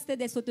repas, c'était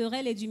des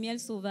sauterelles et du miel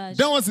sauvage.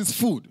 That was his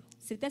food.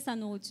 C'était sa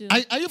nourriture.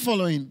 Are you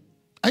following?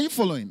 Are you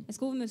following? Est-ce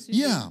que vous me suivez?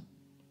 Yeah.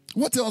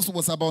 What else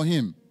was about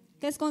him?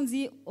 Qu'est-ce qu'on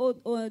dit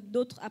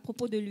d'autre à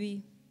propos de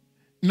lui?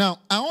 Now,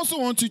 I also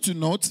want you to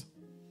note,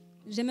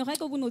 J'aimerais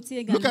que vous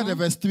notiez look at the également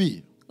verse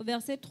 3. au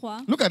verset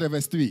 3. Look at the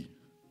verse 3.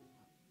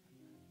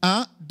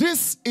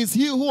 This is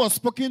he who was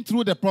spoken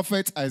through the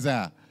prophet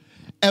Isaiah.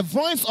 A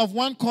voice of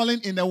one calling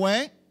in the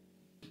way,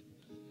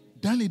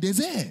 dans le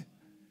désert.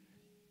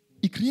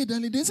 Il criait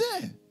dans le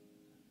désert.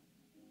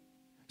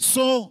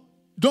 So,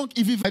 donc,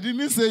 if I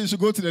didn't say you should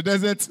go to the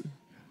desert.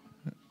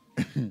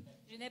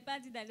 Je n'ai pas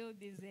dit d'aller au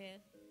désert.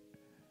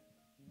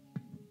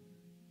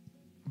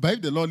 But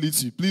if the Lord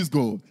leads you, please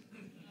go.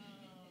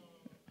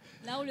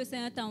 Là où le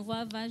Seigneur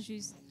t'envoie, va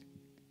juste.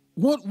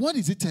 What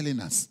is it telling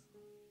us?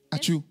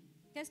 Achu,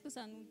 Qu'est-ce que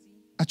ça nous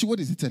dit? Achu, what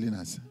is it telling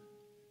us?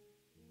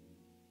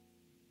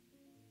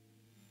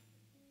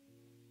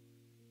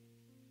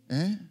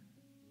 Eh?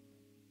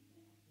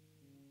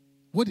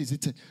 What is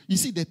it? You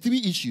see, the three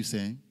issues,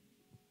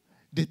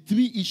 the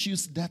three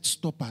issues that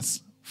stop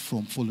us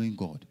from following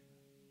God,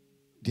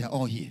 they are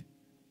all here.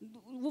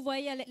 Vous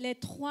voyez les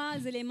trois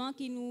éléments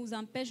qui nous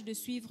empêchent de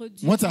suivre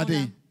Dieu. What are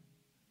they?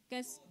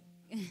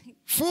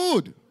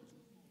 Food,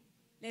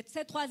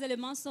 Ces trois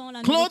éléments sont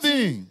la nourriture,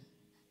 clothing,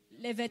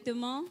 les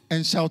vêtements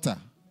and shelter.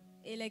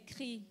 et les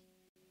cris.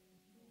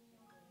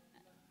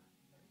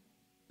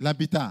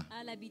 L'habitat,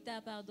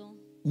 L'habitat, pardon.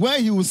 where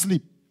he will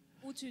sleep.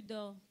 Où tu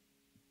dors.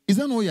 Is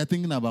that what you're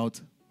thinking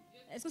about?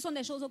 Est-ce que ce sont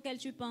des choses auxquelles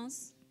tu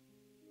penses?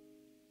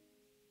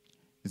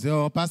 You say,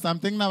 oh, Pastor, I'm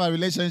thinking about a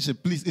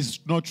relationship. Please, it's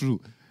not true.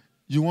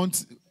 You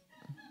want...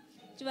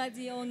 Tu vas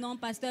dire, oh non,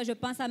 pasteur, je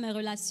pense à mes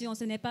relations.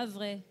 Ce n'est pas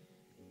vrai.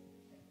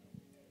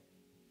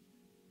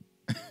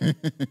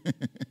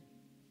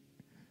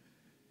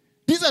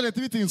 These are the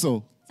three things,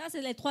 so. Ça,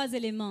 c'est les trois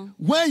éléments.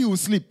 Where you will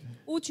sleep,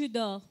 Où tu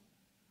dors.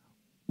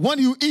 what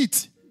you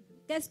eat,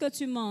 Qu'est-ce que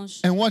tu manges?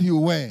 and what you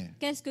wear.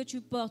 Qu'est-ce que tu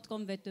portes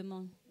comme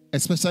vêtements?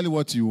 Especially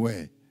what you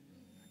wear.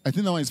 I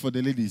think that one is for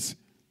the ladies.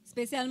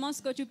 Spécialement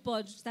ce que tu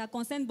portes. Ça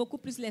concerne beaucoup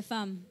plus les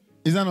femmes.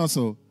 Is that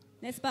also?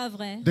 N'est-ce pas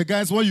vrai? The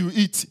guys, what you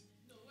eat.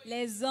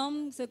 Les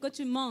hommes, ce que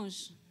tu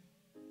manges.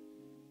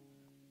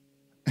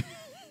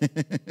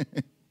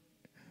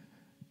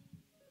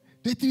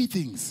 The three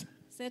things.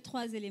 Ces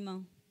trois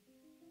éléments.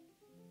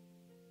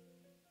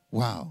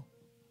 Wow.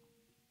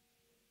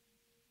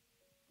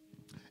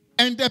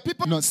 And the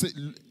people not say,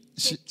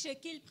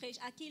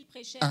 À qui il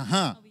prêchait? uh-huh.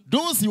 Ah oui.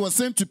 Those he was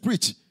sent to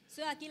preach,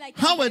 Ceux à qui il a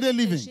été how were they envoyé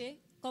living? prêcher,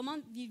 comment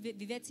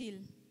vivaient-ils?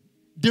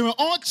 they were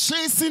all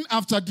chasing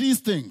after these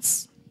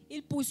things.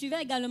 Ils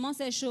poursuivaient également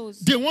ces choses.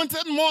 They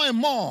wanted more and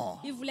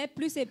more. Ils voulaient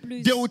plus et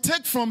plus. They would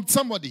take from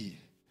somebody,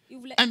 Ils,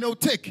 voulaient- and they'll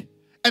take,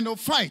 and they'll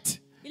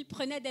fight. ils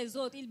prenaient des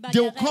autres. Ils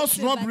They will bagarraient, cause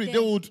se robbery.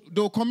 battaient.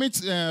 They'll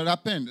commit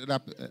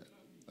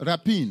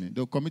rapine.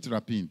 They'll commit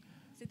rapine.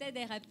 C'était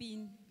des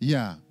rapines.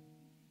 Yeah.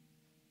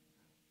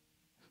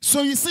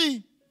 So you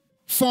see,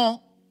 for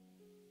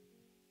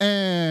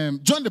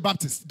John the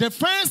Baptist, the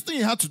first thing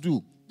he had to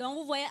do Donc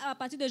vous voyez, à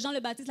partir de Jean le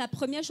Baptiste, la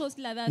première chose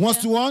qu'il avait à was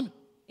faire to what?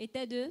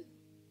 était de...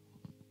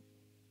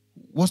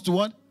 Was to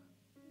what?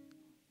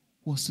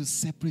 Was to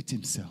separate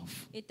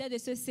himself. était de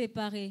se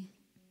séparer.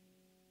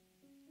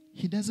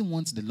 He doesn't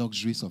want the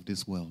luxuries of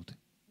this world.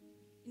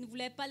 Il ne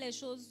voulait pas les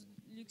choses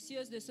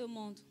luxueuses de ce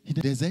monde. He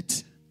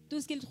desert.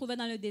 Tout ce qu'il trouvait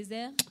dans le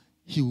désert,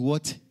 He will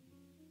what?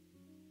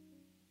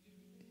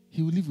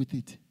 He will live with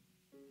it.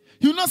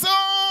 He will not say,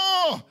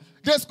 "Oh,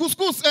 there's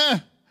couscous.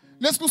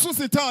 There's couscous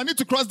in town. I need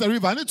to cross the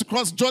river. I need to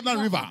cross Jordan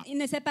non, River. il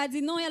ne s'est pas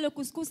dit non, il y a le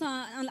couscous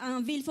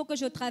en ville, il faut que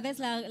je traverse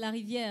la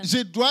rivière.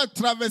 Je dois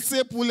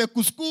traverser pour les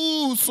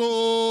couscous.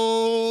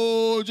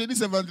 Oh, jeudi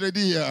c'est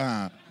vendredi.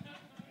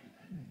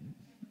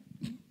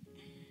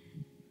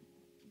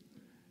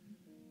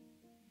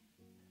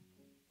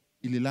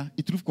 Il est là.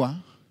 Il trouve quoi?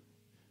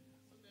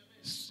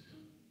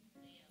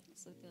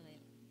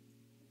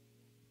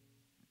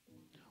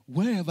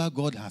 Wherever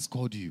God has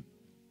called you,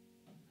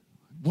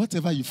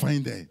 whatever you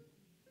find there,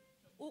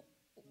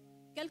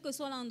 Quel que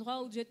soit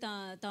l'endroit où Dieu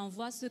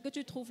t'envoie, ce que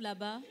tu trouves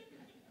là-bas,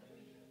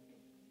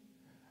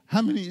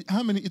 how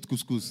many eat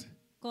couscous?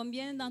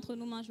 combien d'entre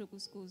nous mangent le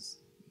couscous?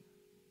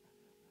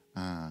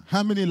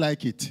 How many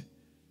like it?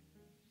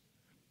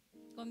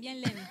 Combien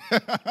l'aiment?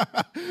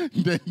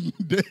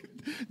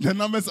 The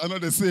numbers are not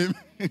the same.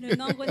 Le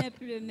nombre n'est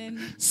plus le même.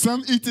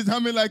 Some eat it, how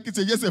many like it?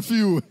 Just a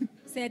few.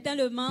 Certains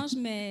le mangent,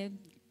 mais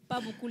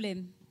pas beaucoup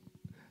l'aiment.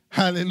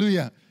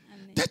 Hallelujah.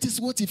 Amen. That is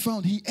what he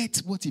found. He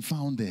ate what he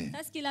found there.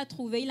 C'est ce qu'il a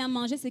trouvé. Il a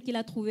mangé ce qu'il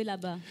a trouvé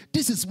là-bas.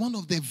 This is one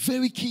of the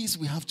very keys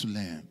we have to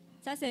learn.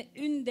 Ça, c'est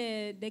une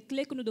des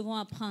clés que nous devons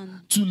apprendre.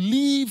 To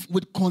live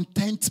with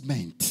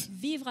contentment.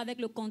 Vivre avec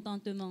le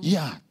contentement.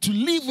 Yeah, to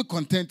live with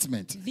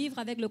contentment. Vivre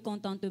avec le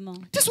contentement.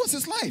 This was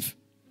his life.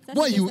 Ça,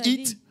 Where c'était you sa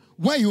eat, vie.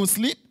 where you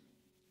sleep.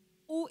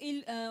 Où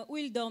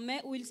il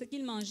dormait, ce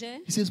qu'il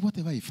mangeait. He says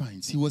whatever he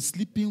finds. He was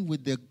sleeping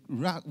with the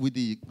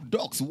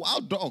dogs,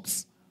 wild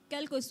dogs.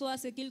 Quel que soit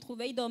ce qu'il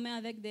trouvait, il dormait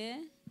avec des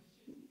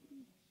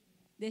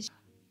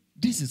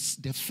This is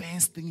the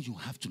first thing you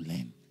have to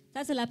learn.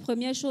 Ça, c'est la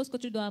première chose que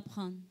tu dois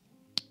apprendre.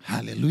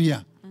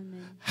 Hallelujah.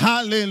 Amen.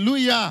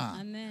 Hallelujah.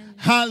 Amen.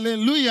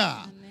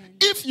 Hallelujah. Amen.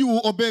 If you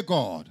obey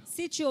God,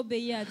 Si tu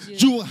obéis à Dieu,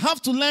 you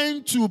have to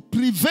learn to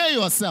prive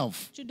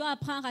yourself. tu dois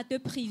apprendre à te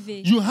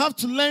priver. You have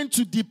to learn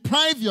to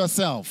deprive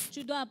yourself.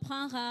 Tu dois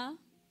apprendre à...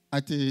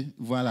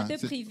 Voilà. À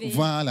te priver.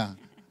 Voilà.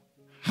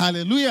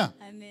 Hallelujah.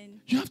 Amen.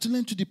 You have to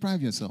learn to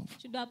deprive yourself.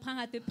 Tu dois apprendre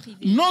à te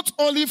priver. Not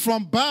only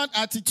from bad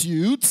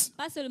attitudes,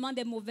 Pas seulement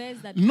des mauvaises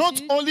habitudes.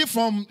 not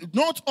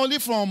only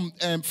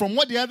from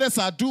what the others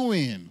are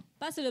doing.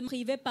 Pas seulement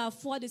priver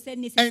parfois de cette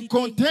And nécessité.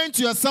 content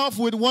yourself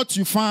with what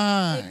you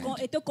find.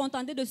 Et te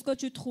contenter de ce que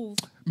tu trouves.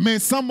 May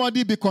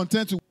somebody be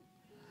content.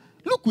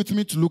 Look with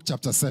me to Luke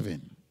chapter 7.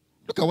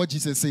 Look at what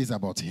Jesus says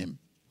about him.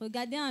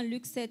 Regardez en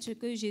Luc 7 ce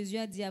que Jésus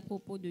a dit à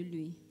propos de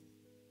lui.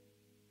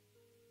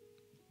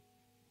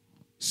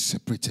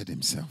 Separated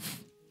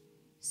himself.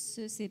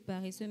 Se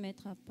séparer, se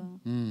mettre à part.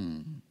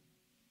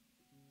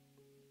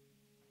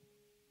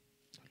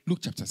 Luke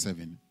chapter 7.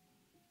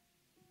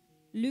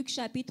 Luc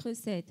chapitre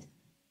 7.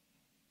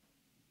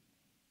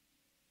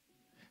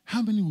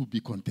 How many will be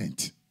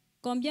content?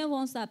 Combien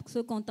vont se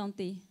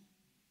contenter?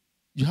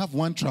 You have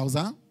one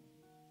trouser.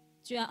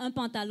 Tu as un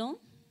pantalon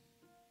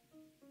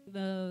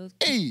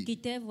Hey. qui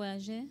t'est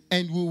voyagé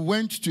And we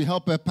went to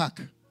help her pack.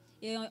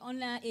 et on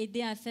l'a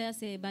aidé à faire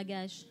ses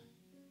bagages.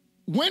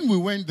 When we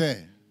went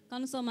there, Quand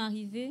nous sommes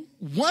arrivés,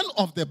 one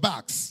of the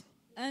bags,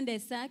 un des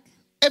sacs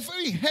a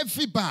very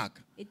heavy bag,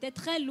 était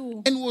très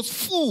lourd, and was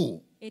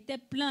full. était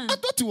plein. I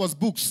thought it was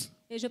books.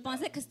 Et je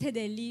pensais que c'était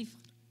des livres.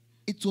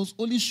 It was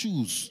only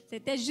shoes.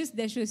 C'était juste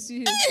des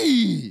chaussures.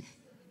 Hey!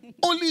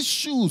 Only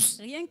shoes.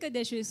 Rien que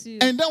des chaussures.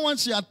 And that one,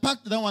 she had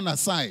packed that one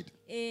aside.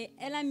 Et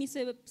elle a mis ce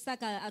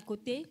sac à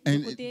côté. And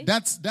de côté.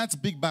 that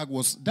big bag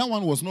that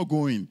one was not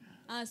going.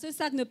 Ah, ce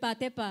sac ne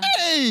partait pas.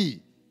 Hey!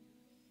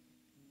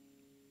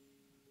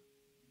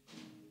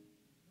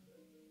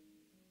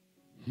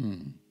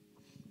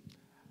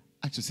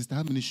 Ask your sister,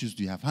 how many shoes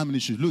do you have? How many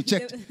shoes? Look,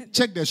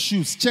 check the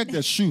shoes. Check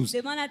the shoes.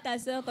 Demande à ta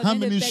soeur How combien de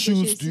many paires de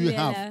shoes do you chaussures elle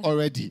have a.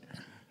 already?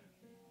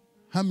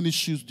 How many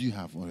shoes do you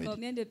have already?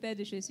 Combien de paires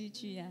de chaussures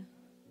tu as?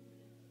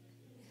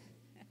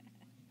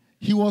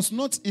 He was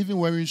not even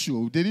wearing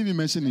shoe. They didn't even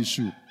mention his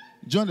shoe.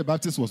 John the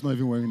Baptist was not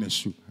even wearing a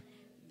shoe.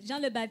 Jean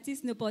le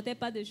Baptiste ne portait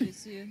pas de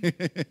chaussures.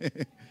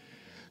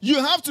 You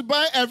have to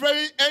buy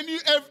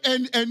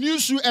a new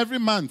shoe every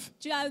month.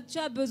 Tu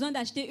as besoin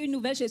d'acheter une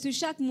nouvelle chaussure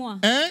chaque mois.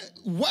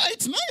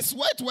 White, nice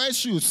white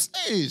shoes.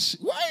 Hey,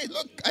 why?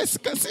 Look, I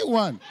can see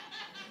one.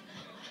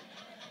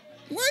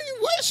 Why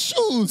you wear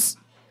shoes?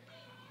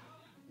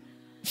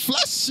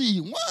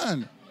 Flashy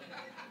one.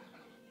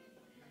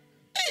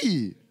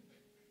 Hey,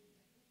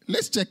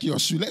 let's check your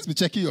shoe. Let's be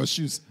checking your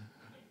shoes.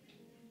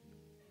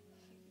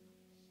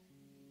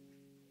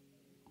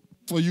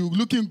 For you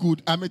looking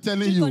good, I'm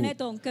telling Tu you. connais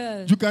ton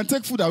cœur. You can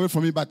take food away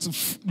from me, but Tu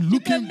peux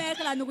looking.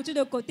 mettre la nourriture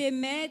de côté,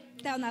 mais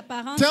ton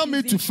apparence. Tell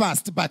me to physique.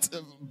 fast,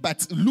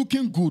 but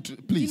looking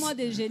good, please. Dis-moi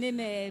de jeûner,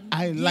 mais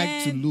I bien,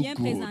 like to look bien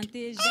good.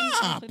 présenté.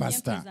 J'aime être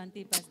Pastor. bien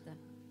présenté, pasteur.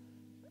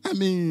 I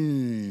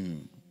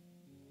mean,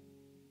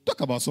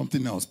 talk about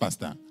something else,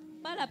 Pastor.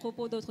 Parle à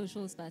propos d'autre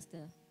chose,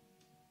 pasteur.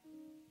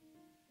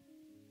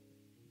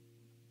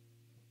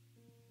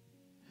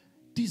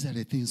 These are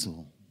the things.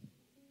 Oh,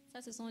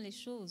 Ça, ce sont les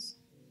choses.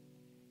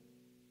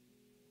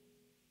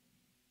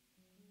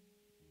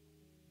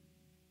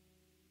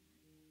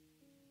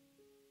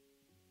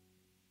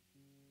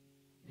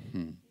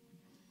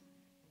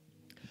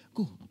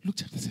 go. Luke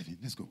chapter 7.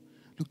 Let's go.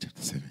 Luke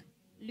chapter 7.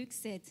 Luc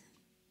 7,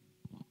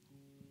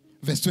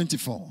 Verse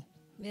 24.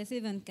 verset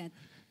 24.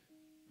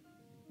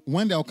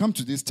 One day I'll come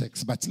to this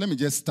text, but let me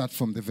just start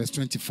from the verse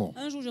 24.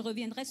 Un jour, je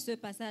reviendrai sur ce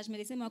passage, mais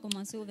laissez-moi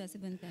commencer au verset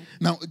 24.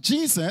 Now,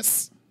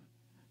 Jesus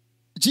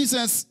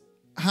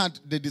had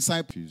the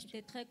disciples.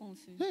 J'étais très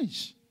confus. Hey,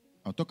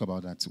 I'll talk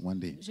about that one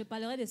day. Je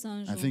parlerai de ça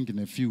un jour. I think in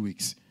a few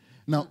weeks.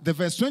 Now, the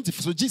verse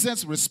 24. So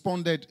Jesus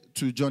responded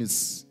to John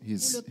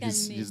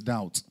his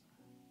doubt.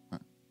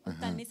 Pour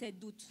calmer ses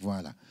doutes.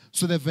 Voilà.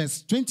 So the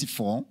verse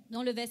 24,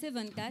 Dans le verset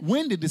 24,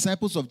 when the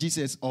disciples of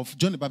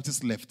John the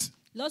Baptist left,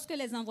 lorsque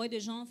les envoyés de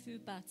Jean furent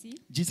partis,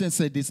 Jesus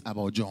said this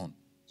about John.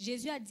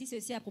 Jésus a dit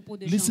ceci à propos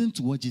de Jean. Listen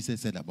to what Jesus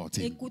said about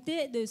him.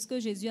 Écoutez de ce que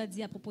Jésus a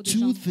dit à propos de Two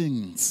Jean.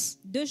 things.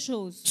 Deux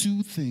choses.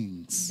 Two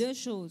things. Deux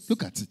choses.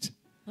 Look at it.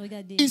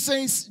 Regardez. He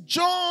says,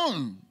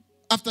 John,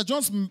 after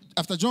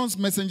John's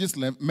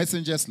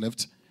messengers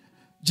left,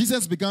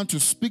 Jesus began to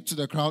speak to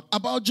the crowd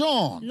about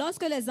John.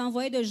 Lorsque les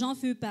envoyés de Jean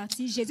furent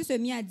partis, Jésus se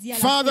mit à dire à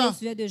la Father, foule au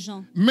sujet de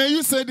Jean. May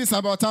you say this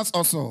about us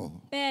also.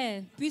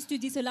 Père, puisses-tu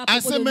dire cela à I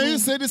propos say, de may you nous?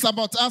 say this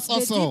about us Je dis,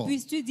 also.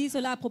 puisses-tu dire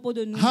cela à propos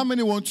de nous? How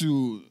many want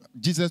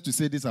Jesus to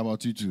say this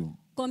about you too?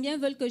 Combien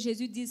veulent que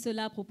Jésus dise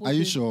cela à propos Are d'eux?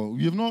 you sure?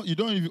 You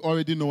don't even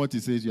already know what he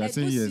says. You are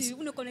saying Êtes-vous yes. sûr?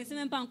 Vous ne connaissez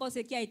même pas encore ce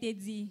qui a été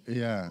dit.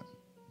 Yeah.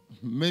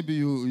 Maybe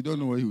you don't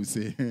know what he will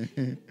say.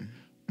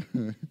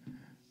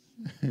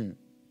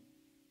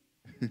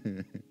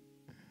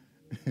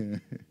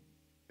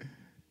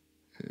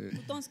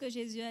 Écoutons ce que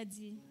Jésus a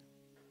dit.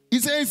 He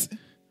says,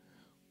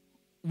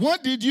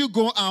 what did you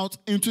go out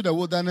into the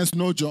wilderness?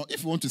 No, John.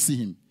 If you want to see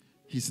him,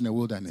 he's in the Si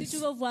wilderness. tu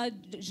veux voir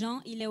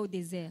Jean, il est au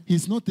désert.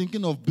 He's not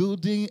thinking of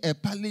building a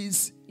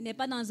palace. Il n'est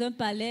pas dans un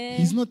palais.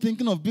 He's not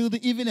thinking of building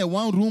even a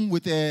one room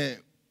with a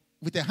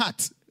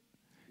hut.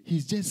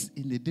 He's just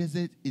in the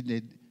desert, in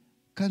the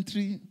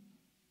country,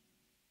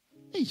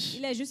 Eish.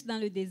 Il est juste dans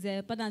le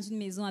désert, pas dans une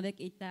maison avec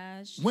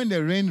étage. When the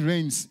rain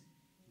rains,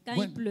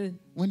 Quand il pleut,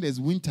 when there's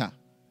winter,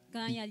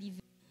 quand il y a l'hiver.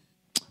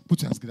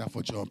 put your hands together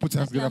for John. Put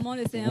your hands together. Acclamons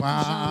le Seigneur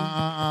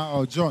pour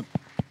Wow, John.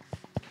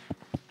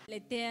 Les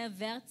terres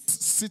vertes.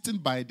 Sitting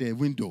by the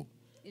window.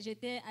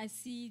 J'étais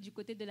assis du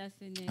côté de la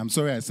fenêtre. I'm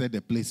sorry I said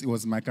the place. It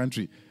was my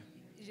country.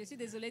 Je suis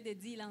désolée de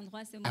dire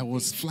l'endroit, c'est mon I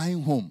was pays.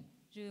 flying home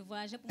Je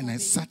voyageais pour and mon I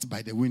pays. sat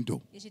by the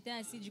window. Et j'étais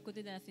assis du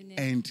côté de la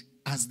fenêtre. And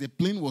as the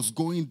plane was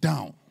going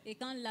down, Et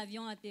quand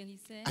l'avion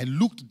atterrissait, I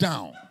looked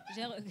down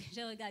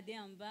j'ai regardé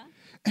en bas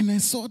and I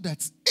saw that,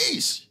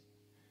 ish,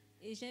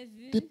 et j'ai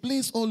vu, the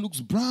place all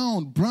looks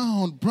brown,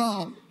 brown,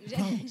 brown.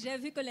 j'ai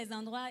vu que les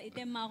endroits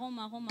étaient marron.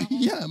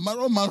 Yeah,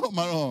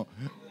 marron.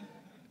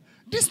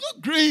 This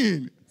not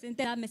green.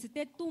 Mais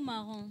c'était tout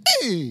marron.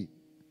 Hey.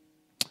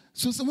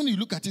 So when you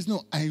look at it,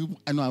 no, I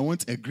know I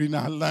want a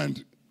greener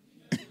land.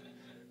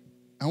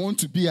 I want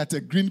to be at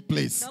a green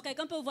place. Donc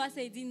quelqu'un peut voir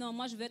ça et dire non,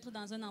 moi je veux être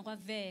dans un endroit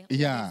vert,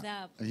 Yeah, des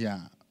arbres,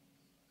 yeah.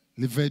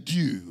 Le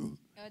verdure.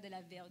 de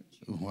la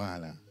verdure.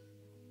 Voilà.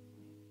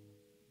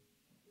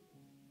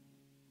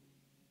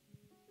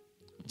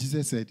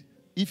 Jesus said,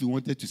 if you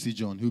wanted to see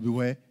John, he'll be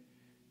where?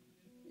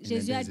 In the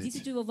Jésus a desert. dit,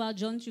 si tu veux voir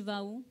John, tu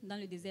vas où? Dans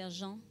le désert,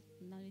 Jean,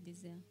 dans le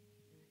désert.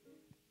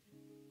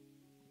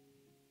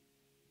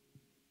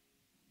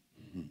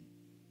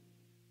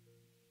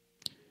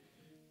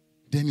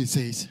 Then he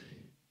says,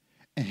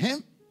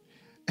 if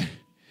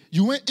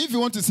you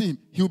want to see him,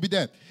 he'll be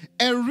there.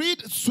 A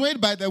reed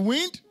swayed by the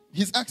wind,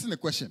 he's asking a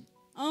question.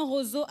 Un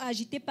roseau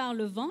agité par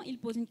le vent, il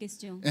pose une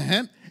question.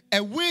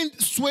 A wind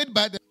swayed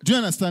by the... Do you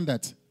understand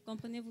that?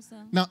 Comprenez-vous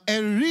ça? Now, a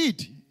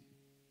reed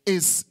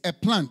is a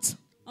plant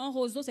Un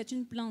roseau, c'est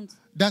une plante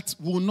that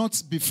will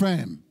not be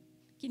firm.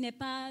 qui n'est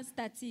pas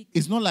statique.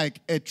 It's not like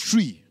a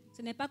tree.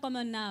 Ce n'est pas comme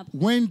un arbre.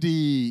 When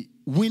the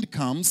wind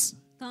comes,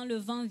 Quand le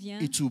vent vient,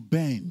 it will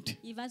bend.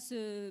 il va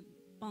se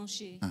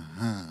pencher.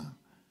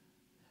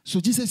 So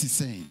Jesus is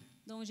saying,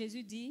 Donc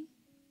Jésus dit,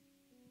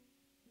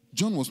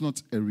 John was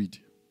not a reed.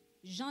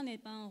 Jean n'est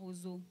pas un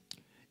roseau.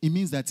 It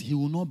means that he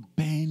will not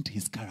bend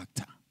his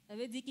character. Ça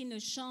veut dire qu'il ne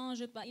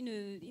change pas, il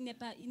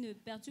ne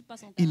perturbe pas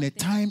son In a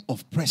caractère. time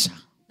of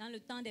pressure, Dans le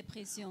temps des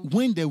pressions.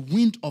 when the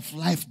wind of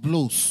life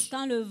blows,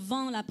 Quand le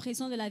vent, la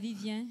pression de la vie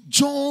vient,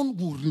 John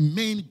will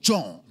remain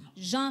John.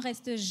 Jean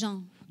reste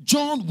Jean.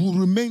 John will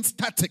remain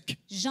static.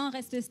 Jean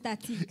reste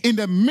statique. In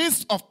the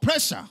midst of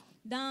pressure,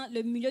 Dans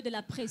le milieu de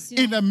la pression,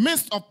 in the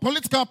midst of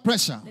political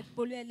pressure,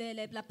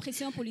 la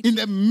pression in politique,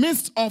 the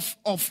midst of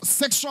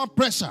sexual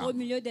pressure, au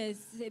milieu des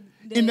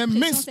in the pressions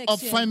midst of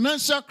sexuelles,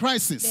 financial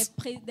crisis,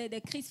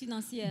 des crises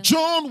financières.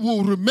 John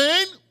will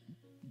remain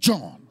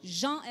John.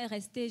 Jean est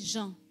resté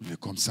Jean. Il est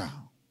comme ça.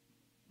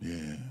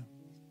 Yeah.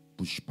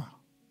 Bouge pas.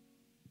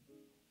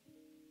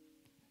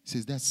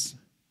 Says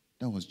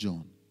that was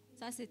John.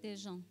 Ça, c'était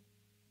Jean.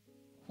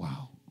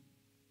 Wow.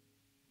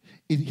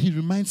 He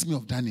reminds me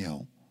of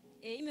Daniel.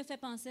 Et il me fait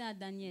penser à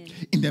Daniel.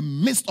 In the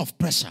midst of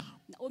pressure,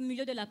 Au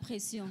milieu de la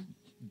pression,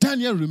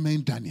 Daniel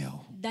remained Daniel.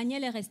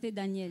 Daniel est resté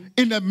Daniel.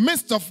 In the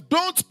midst of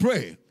don't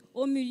pray,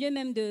 Au milieu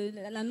même de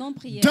la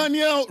non-prière,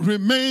 Daniel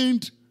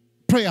remained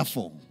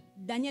prayerful.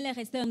 Daniel est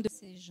resté un de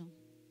ces gens.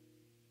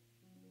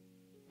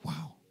 Wow.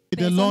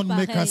 May the Lord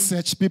make us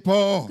such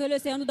people. Que le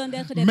Seigneur nous donne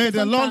d'être des May the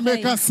personnes Lord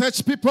make pareilles. us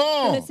such Que le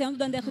people Seigneur nous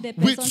donne d'être des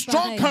with personnes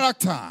strong pareilles.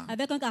 character.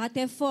 Avec un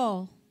caractère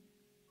fort.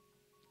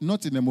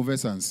 Not in a mauvais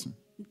sense,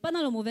 Pas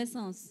dans le mauvais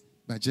sens.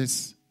 but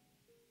just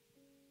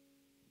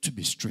to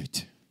be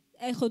straight.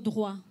 Être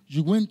droit.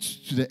 You went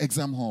to the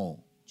exam hall.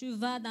 Tu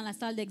vas dans la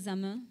salle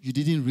d'examen. You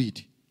didn't read.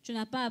 Tu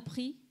n'as pas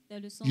appris les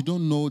leçons. You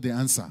don't know the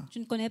answer. Tu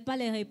ne connais pas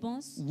les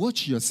réponses.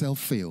 Watch yourself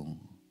fail.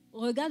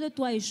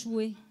 Regarde-toi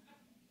échouer.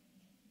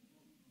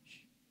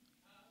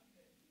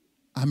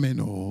 Amen.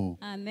 Oh.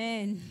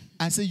 Amen.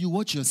 I say you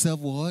watch yourself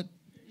what?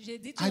 Je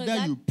dis, tu Either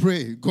regardes, you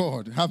pray,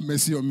 God, have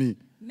mercy on me.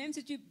 même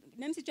si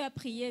tu as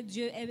prié,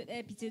 Dieu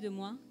ait pitié de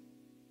moi.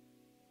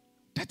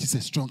 That is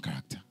a strong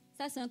character.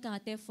 Ça, c'est un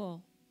caractère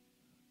fort.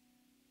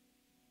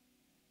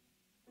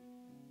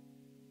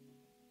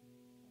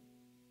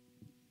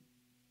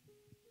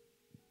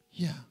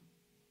 Yeah.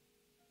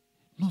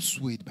 Not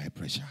swayed by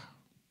pressure.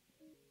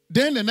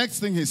 Then the next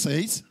thing he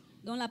says,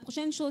 Donc, la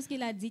prochaine chose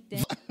qu'il a dit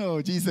est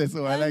oh, Jesus,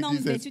 oh, I un like homme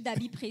Jesus. vêtu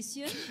d'habits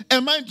précieux.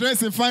 Am I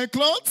dressed in fine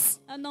clothes?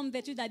 Un homme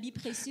vêtu d'habits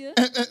précieux.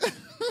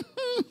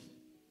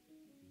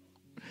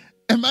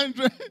 Am I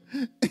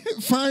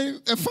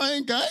a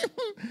fine guy?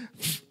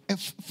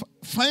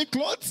 Fine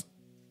clothes?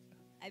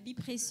 Habits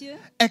précieux.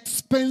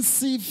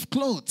 Expensive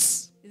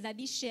clothes. Des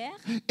habits chers.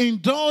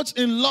 Indulge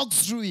in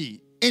luxury,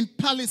 in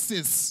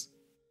palaces.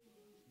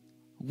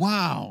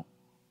 Wow.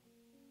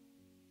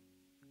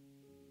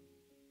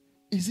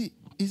 Is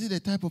it the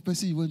type of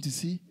person you want to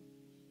see?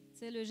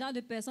 C'est le genre de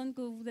personne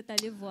que vous êtes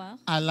allé voir.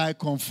 I like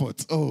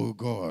comfort. Oh,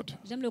 God.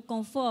 J'aime le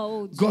confort.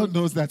 Oh, Dieu. God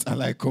knows that I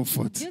like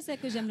comfort. Dieu sait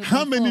que j'aime le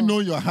How confort. many know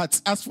your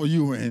heart? As for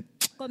you,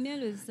 Combien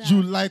le savent?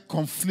 you like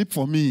conflict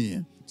for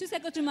me. Tu sais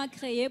que tu m'as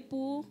créé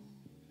pour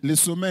Le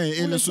sommeil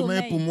et le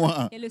sommeil pour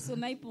moi. Et le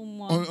sommeil pour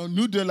moi.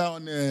 Nous deux là,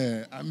 on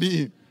est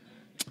amis.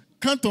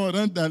 quand on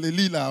rentre dans le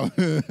lit là,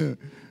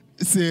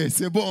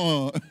 c'est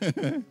bon.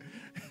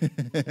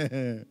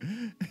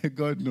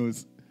 God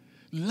knows.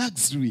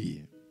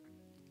 Luxury.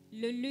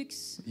 Le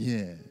luxe,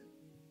 Yeah.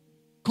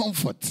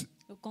 Comfort.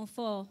 le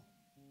confort.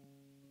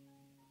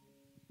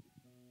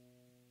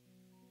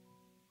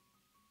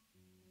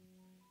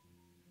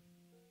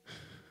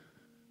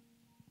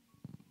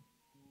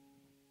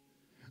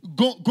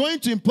 Going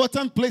to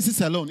important places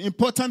alone.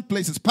 Important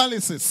places.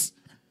 Palaces.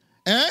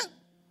 Eh?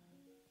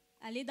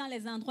 Aller dans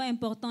les endroits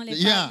importants, les,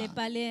 Yeah. les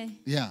palais,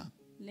 Yeah.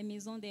 les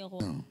maisons des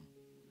rois.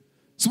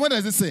 So what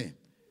does it say?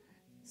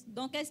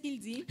 Donc, qu'est-ce qu'il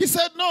dit? He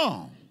said,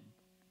 no.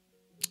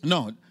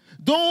 No.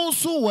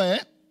 Those who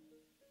wear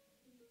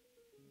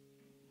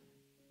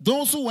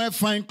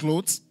fine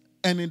clothes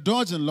and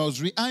indulge in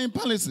luxury are in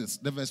palaces.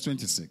 The verse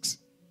 26.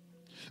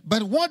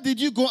 But what did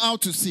you go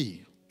out to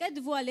see?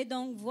 Qu'êtes-vous allé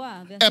donc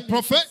voir? A Verset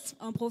prophet? 26.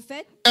 Un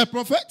prophète? A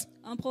prophet?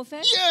 Un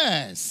prophète?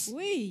 Yes.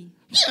 Oui.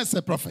 Yes,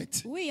 a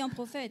prophet. Oui, un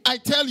prophète. I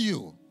tell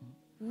you,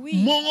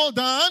 Oui. more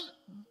than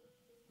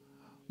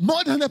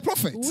a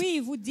prophet. Oui,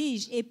 vous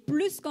dis-je, et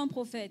plus qu'un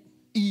prophète.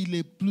 Il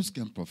est plus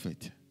qu'un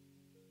prophète.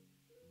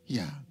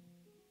 Yeah.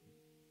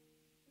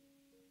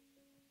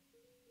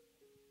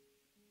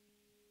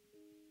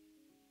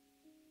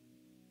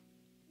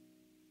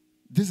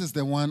 This is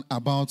the one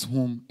about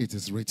whom it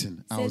is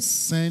written. I will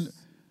send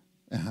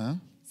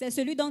C'est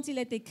celui dont il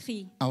est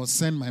écrit. I will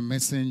send my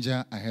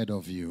messenger ahead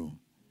of you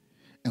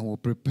and will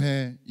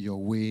prepare your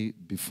way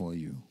before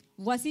you.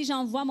 Voici,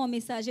 j'envoie mon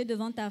messager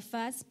devant ta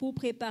face pour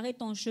préparer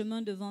ton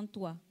chemin devant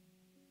toi.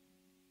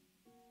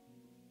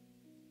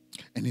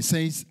 And he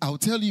says, I'll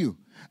tell you,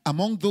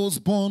 among those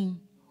born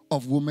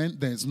of women,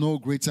 there is no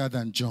greater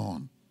than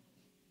John.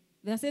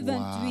 Verset 28,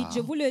 Wow. je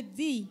vous le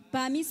dis,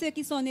 parmi ceux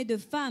qui sont nés de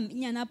femmes, il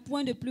n'y en a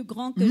point de plus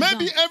grand que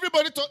Maybe Jean.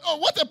 everybody thought, oh,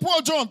 what a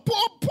poor John.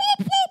 Poor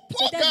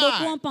Peut-être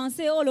beaucoup guy. ont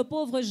pensé, oh, le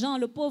pauvre Jean,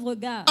 le pauvre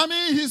gars. I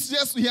mean,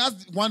 he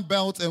has one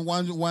belt and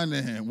one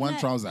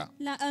trouser.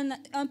 Il a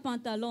un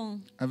pantalon.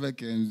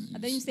 Avec une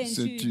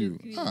ceinture de cuir.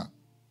 Ah,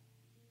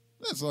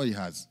 that's all he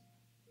has.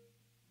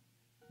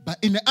 But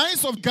in the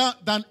eyes of God,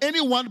 than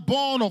anyone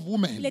born of Il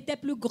woman. était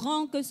plus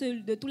grand que ceux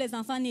de tous les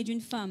enfants nés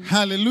d'une femme.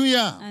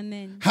 Hallelujah.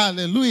 Amen.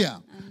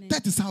 Hallelujah. Amen.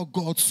 That is how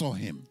God saw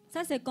him.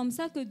 Ça, c'est comme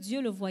ça que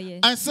Dieu le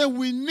voyait. I said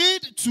we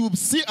need to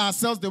see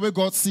ourselves the way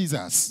God sees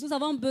us. Nous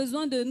avons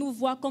besoin de nous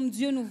voir comme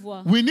Dieu nous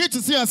voit. We need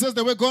to see ourselves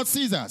the way God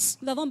sees us.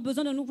 Nous avons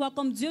besoin de nous voir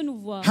comme Dieu nous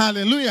voit.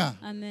 Hallelujah.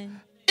 Amen.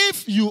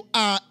 If you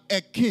are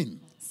a king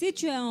Si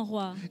tu es un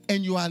roi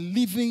and you are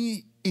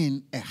living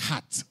in a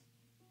hut,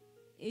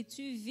 et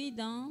tu vis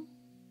dans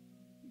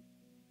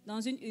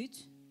une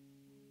hutte,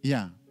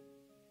 yeah,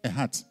 a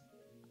hut.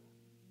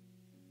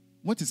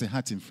 What is a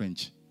hut in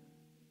French?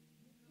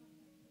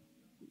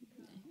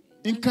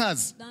 In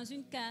case. dans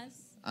une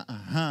case,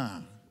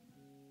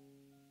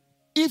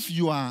 If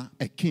you are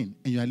a king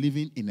and you are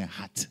living in a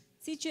hut,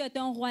 si tu es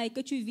un roi et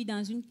que tu vis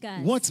dans une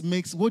case,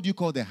 what do you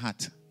call the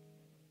hut?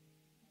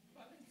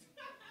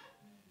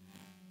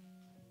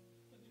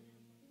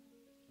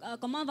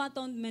 comment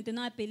va-t-on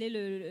maintenant appeler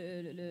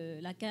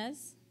la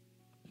case?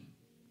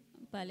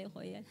 Palais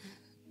royal.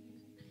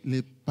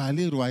 Le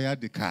palais royal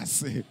de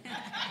Casse.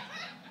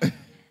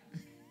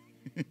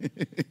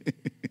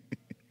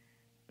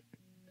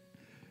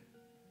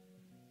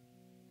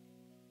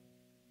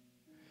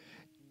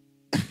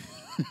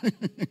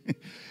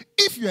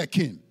 If you are a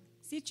king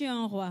Si tu es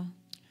un roi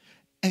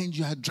and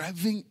you are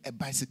driving a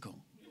bicycle,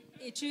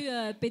 et tu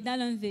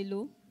pédales un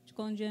vélo, tu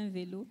conduis un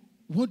vélo,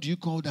 what do you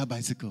call that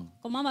bicycle?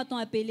 comment va-t-on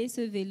appeler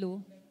ce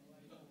vélo?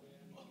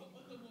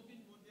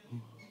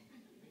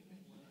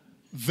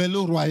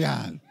 Vélo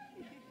royal.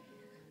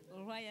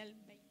 Royal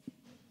bike.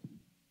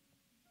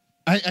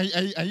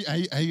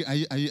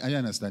 Are you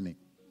understanding?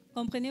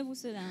 Comprenez-vous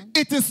cela?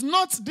 It is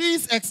not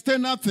these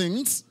external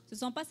things. Ce ne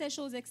sont pas ces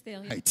choses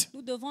extérieures. Right.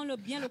 Nous devons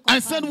bien le I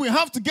said comprendre. we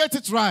have to get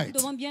it Nous right.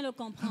 devons bien le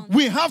comprendre.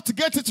 We have to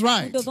get it Nous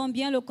right. devons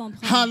bien le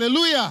comprendre.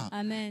 Hallelujah.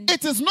 Amen.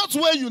 It is not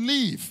where you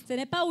live Ce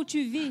n'est pas où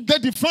tu vis that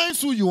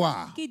defines who you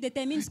are. qui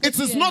détermine ce que It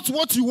tu is es. not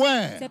what you Ce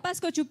wear n'est pas ce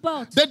que tu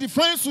portes that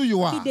defines who you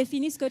qui are.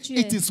 définit ce que tu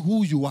It es. is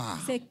who you are.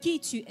 C'est qui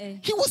tu es.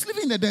 He was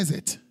living in the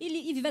desert.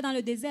 Il vivait dans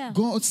le désert.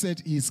 God said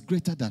he is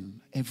greater than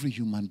every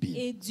human being.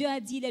 Et Dieu a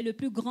dit, il est le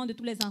plus grand de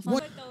tous les enfants.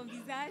 What? Ton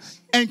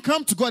visage. And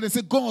come to God and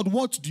say, God,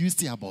 what do you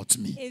say about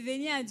me? Et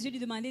venir à Dieu lui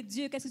demander,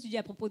 Dieu, qu'est-ce que tu dis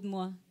à propos de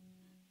moi?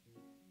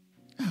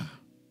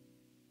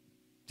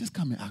 Just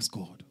come and ask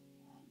God.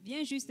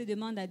 Viens juste et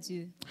demande à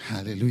Dieu.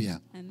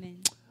 Hallelujah. Amen.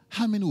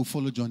 How many will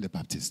follow John the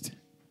Baptist?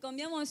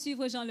 Combien vont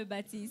suivre Jean le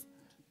Baptiste?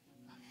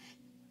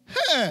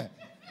 Hey!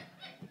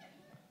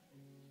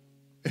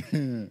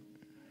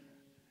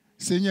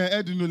 Seigneur,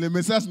 aide-nous, le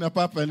message n'a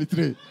pas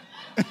pénétré.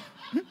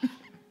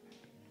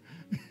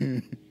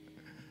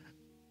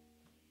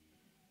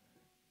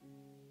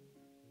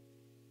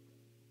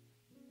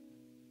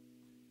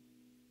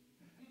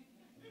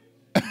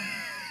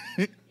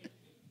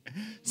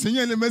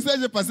 Seigneur, le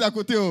message est passé à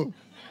côté. Oh.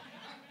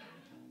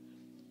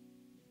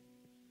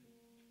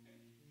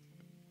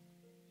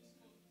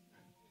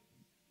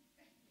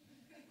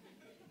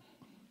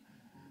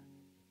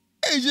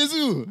 Hey,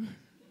 Jésus.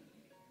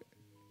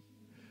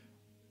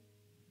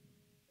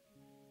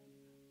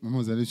 Maman,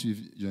 vous allez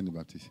suivre Jean le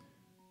Baptiste.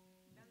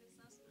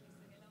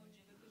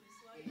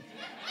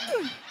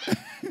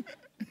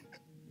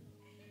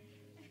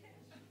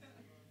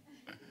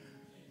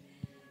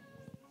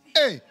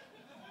 Hey,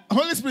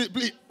 Holy Spirit,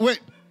 please, wait.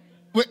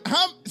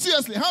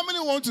 Seriously, how many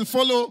want to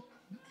follow?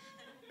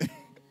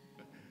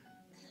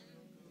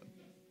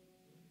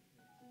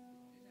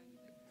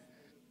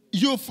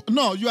 You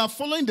are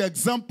following the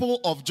example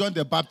of John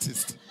the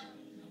Baptist.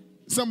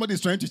 Somebody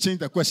is trying to change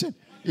the question.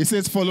 He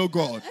says, follow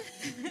God.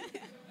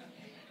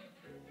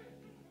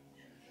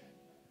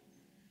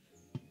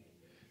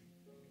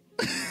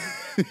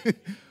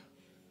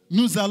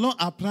 Nous allons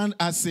apprendre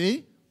à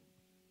se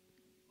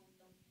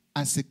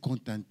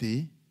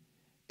contenter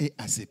et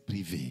à se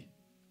priver.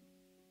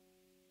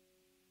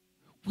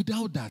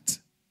 Without that,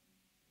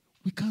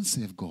 we can't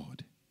serve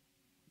God.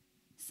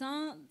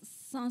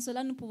 Sans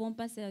cela, nous ne pouvons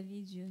pas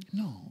servir Dieu.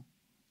 No.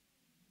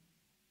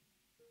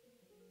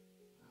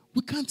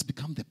 We can't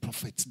become the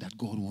prophets that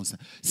God wants.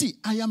 See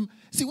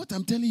what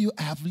I'm telling you,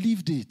 I have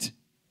lived it.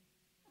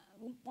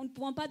 Nous ne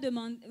pouvons pas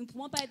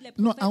être les prophètes.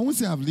 No, I won't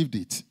say I've lived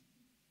it.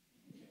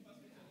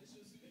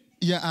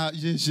 Yeah,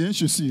 j'ai un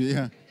chaussure,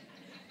 yeah.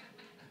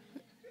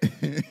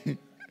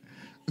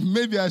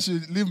 Maybe I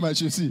should leave my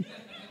chaussure.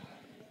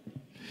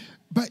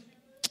 But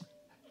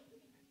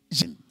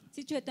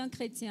si tu es un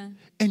chrétien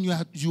and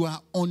you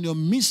are on your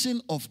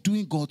mission of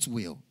doing God's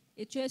will,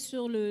 et tu es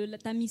sur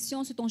ta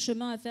mission, sur ton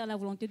chemin à faire la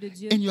volonté de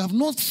Dieu, and you have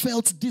not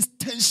felt this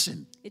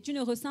tension, et tu ne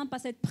ressens pas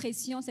cette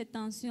pression, cette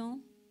tension,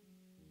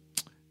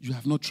 you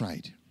have not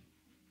tried.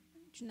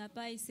 Tu n'as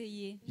pas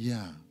essayé.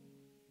 Yeah.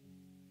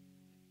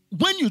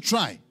 When you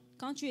try,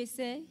 quand tu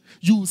essaies,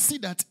 you will see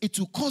that it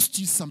will cost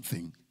you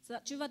something.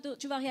 Tu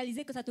vas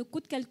réaliser que ça te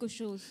coûte quelque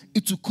chose.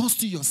 It will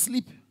cost you your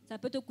sleep. Ça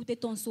peut te coûter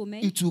ton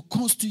sommeil. It will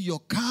cost you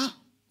your car.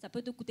 Ça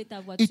peut te coûter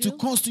ta voiture. It will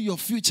cost you your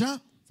future.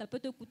 Ça peut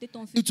te coûter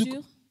ton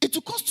futur. It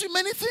will cost you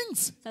many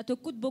things. Ça te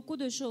coûte beaucoup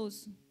de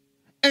choses.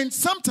 And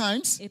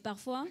sometimes, et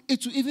parfois,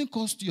 it will even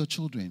cost your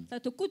children. Ça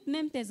te coûte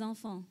même tes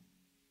enfants.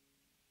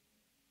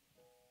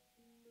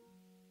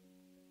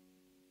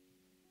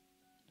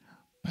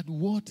 But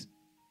what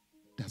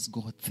does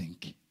God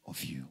think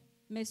of you?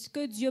 Mais ce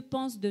que Dieu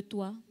pense de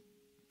toi.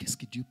 Qu'est-ce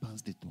que Dieu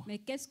pense de toi? Mais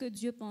qu'est-ce que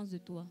Dieu pense de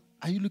toi?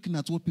 Are you looking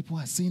at what people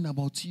are saying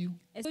about you?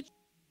 Hey,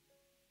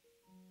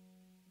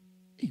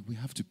 we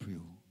have to pray.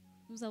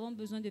 Nous avons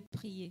besoin de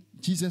prier.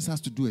 Jesus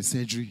has to do a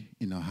surgery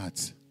in our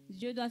hearts.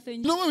 Dieu doit faire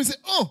une... No, when we say,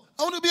 oh,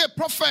 I want to be a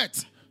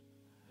prophet.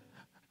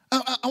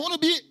 I want to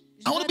be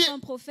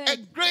a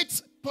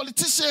great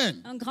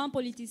politician. Un grand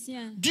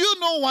politicien. Do you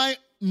know why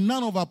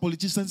none of our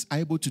politicians are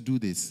able to do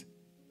this?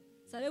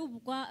 Savez-vous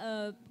pourquoi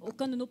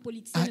aucun de nos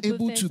politiciens are ne peut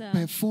able faire to ça?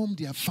 perform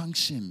their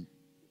function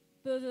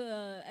Peuvent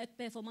être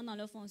performants dans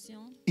leur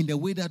fonction. in the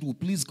way that will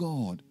please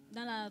God?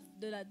 Dans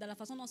la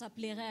façon dont ça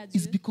plairait à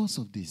It's Dieu. because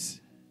of this.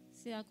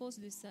 C'est à cause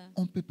de ça.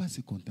 On ne peut pas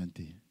se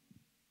contenter.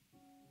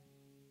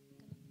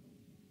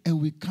 And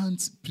we can't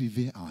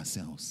prive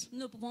ourselves. Nous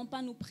ne pouvons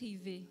pas nous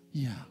priver.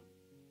 Yeah.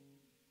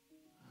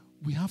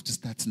 We have to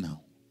start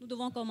now. Nous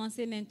devons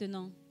commencer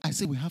maintenant. I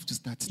say we have to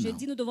start Je now.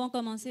 dis nous devons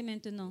commencer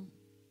maintenant.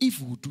 If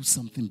we do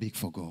something big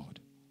for God.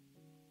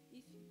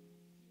 Si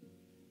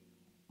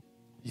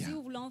Yeah.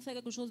 nous voulons faire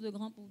quelque chose de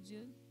grand pour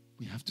Dieu,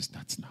 We have to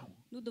start now.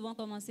 nous devons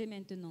commencer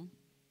maintenant.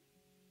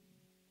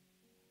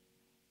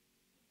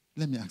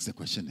 Let me ask the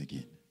question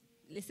again.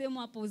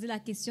 Laissez-moi poser la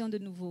question de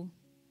nouveau.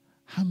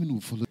 How many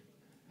will follow?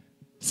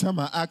 Some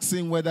are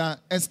asking whether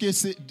est-ce que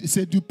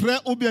c'est du près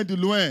ou bien du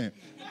loin?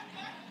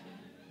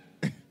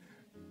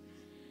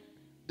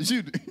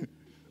 Jude,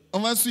 on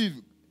va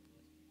suivre.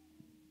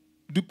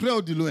 Du près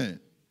ou du loin?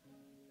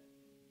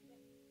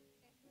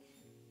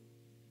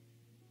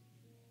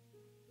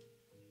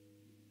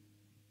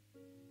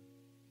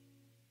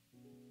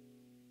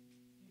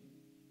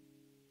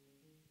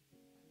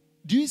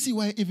 Do you see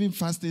why even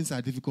fastings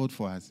are difficult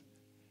for us?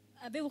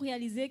 Avez-vous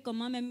réalisé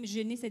comment même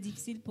jeûner c'est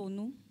difficile pour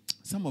nous?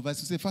 Some of us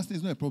say fasting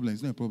is not a problem.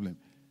 It's not a problem.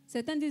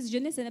 Certains disent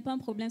jeûner ce n'est pas un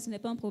problème, ce n'est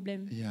pas un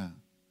problème. Yeah.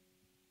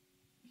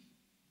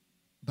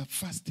 But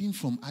fasting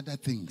from other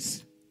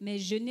things, Mais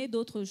jeûner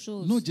d'autres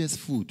choses, not just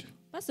food.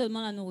 pas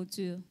seulement la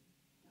nourriture.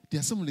 There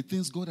are some of the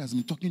things God has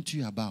been talking to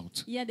you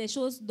about. Il y a des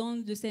choses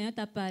dont le Seigneur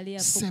t'a parlé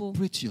à propos.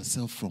 Separate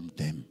yourself from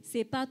them.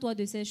 Sépare-toi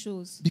de ces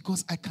choses.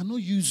 Because I cannot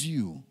use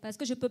you Parce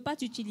que je ne peux pas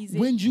t'utiliser.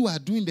 when you are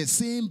doing the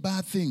same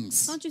bad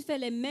things. Quand tu fais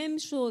les mêmes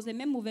choses, les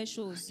mêmes mauvaises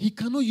choses, He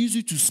cannot use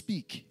you to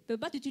speak. je ne peux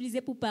pas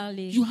t'utiliser pour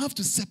parler. You have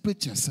to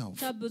separate yourself.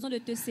 Tu as besoin de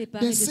te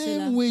séparer The de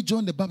cela. same way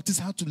John the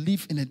Baptist had to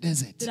live in a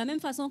desert, De la même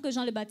façon que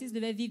Jean le Baptiste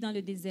devait vivre dans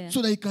le désert.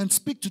 so that he can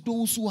speak to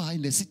those who are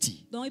in the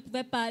city. Donc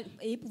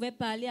il pouvait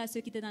parler à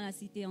ceux qui étaient dans la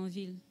cité, en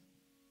ville.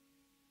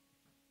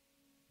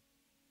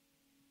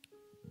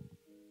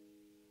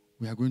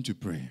 We are going to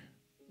pray.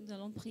 Nous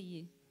allons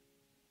prier.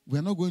 We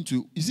are not going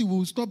to, you see, we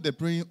will stop the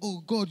praying. Oh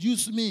God,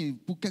 use me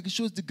pour quelque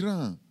chose de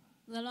grand.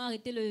 Nous allons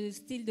arrêter le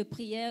style de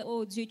prière.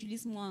 Oh Dieu,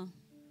 utilise-moi.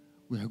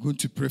 We are going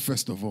to pray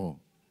first of all.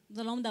 Nous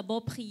allons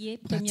d'abord prier,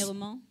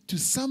 premièrement, to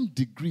some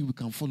degree we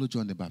can follow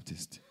John the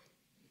Baptist.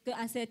 qu'à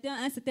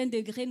un certain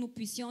degré, nous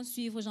puissions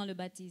suivre Jean le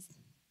Baptiste.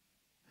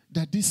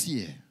 That this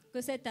year,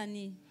 Que cette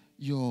année,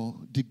 your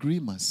degree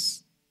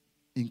must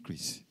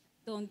increase.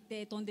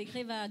 ton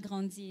degré va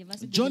grandir, va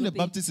se John the développer.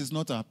 Baptist is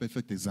not our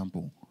perfect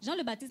example. Jean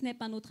le Baptiste n'est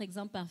pas notre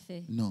exemple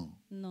parfait. No.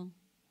 Non.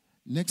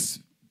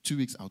 Next 2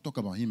 weeks, I'll talk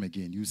about him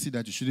again. You see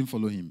that you shouldn't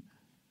follow him.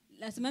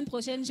 La semaine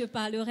prochaine, je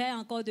parlerai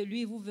encore de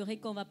lui et vous verrez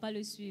qu'on ne va pas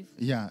le suivre.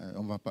 Yeah,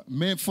 on va pas.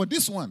 Mais for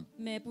this one,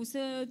 Mais pour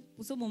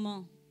ce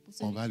moment,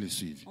 on va le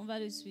suivre. on va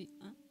le suivre.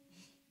 Hein?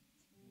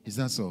 Is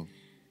that so?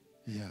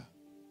 Yeah.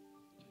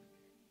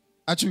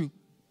 Achu,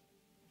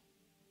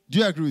 do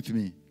you agree with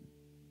me?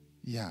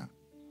 Yeah.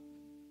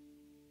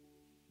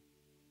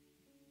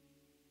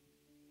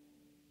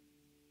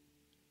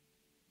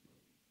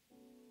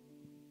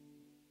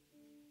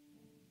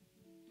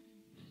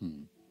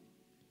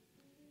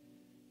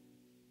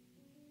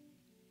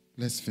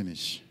 Let's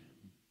finish.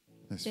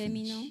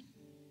 Terminons.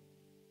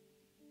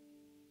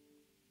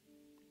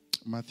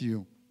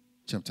 Matthew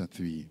chapter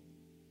 3.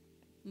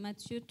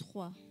 Matthieu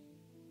 3.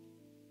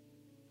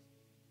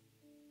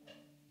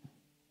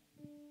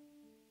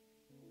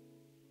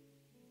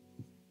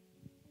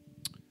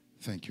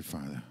 Thank you,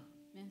 Father.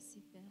 Merci,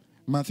 Père.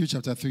 Matthew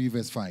chapter 3,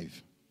 verse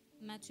 5.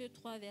 Matthieu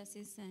 3,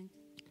 verset 5.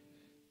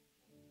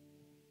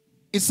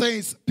 It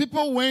says,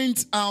 people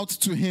went out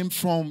to him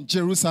from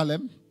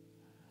Jerusalem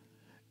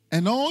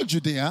and all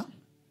Judea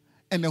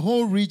and the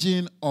whole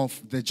region of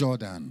the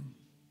Jordan.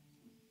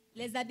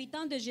 Les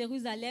habitants de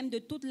Jérusalem, de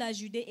toute la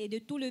Judée et de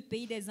tout le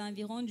pays des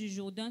environs du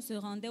Jourdain se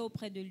rendaient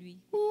auprès de lui.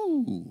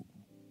 Ooh.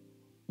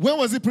 Where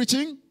was he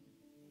preaching?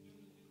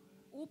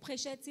 Où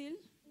prêchait-il?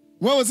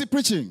 Where was he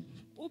preaching?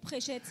 Où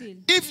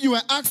prêchait-il? If you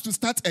were asked to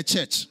start a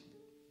church,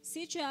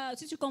 Si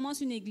tu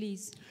commences une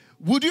église,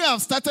 would you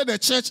have started a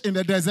church in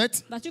the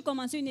desert? vas-tu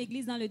commencer une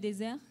église dans le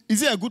désert?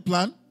 Is it a good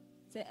plan?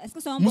 Est-ce que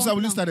c'est un bon Musa,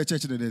 will you plan? start a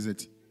church in the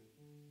desert?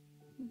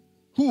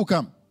 Who will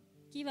come?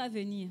 Qui va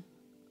venir?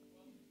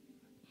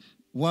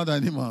 Wild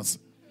animals.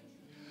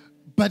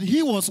 But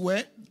he was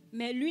where?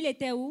 Mais lui, il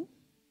était où?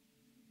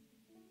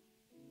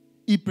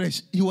 He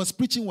preached. He was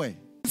preaching where?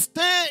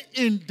 Stay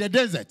in the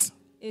desert.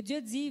 Et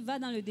Dieu dit, va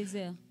dans le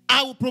désert.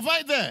 I will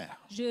provide there.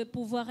 Je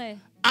pourvoirai.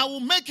 I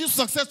will make you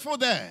successful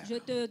there. Je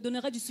te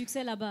donnerai du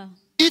succès là-bas.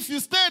 If you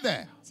stay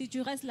there Si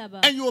tu restes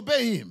là-bas and you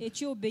obey him, et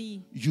tu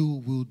obéis,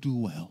 you will do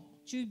well.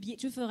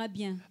 tu feras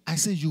bien. I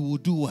say you will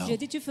do well. Je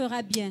dis, tu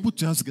feras bien. Put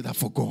your hands together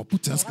for God.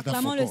 Put your hands together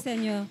Acclamons for le God.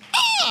 Seigneur.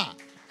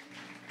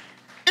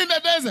 In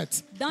the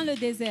desert. Dans le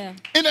désert.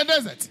 In the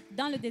desert.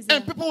 Dans le désert.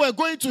 And people were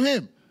going to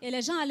him. Et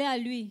les gens allaient à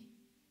lui.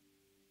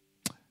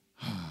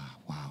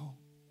 Wow.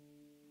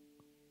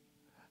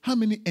 How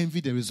many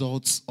envy the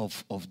results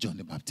of John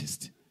the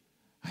Baptist?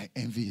 I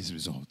envy his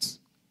results.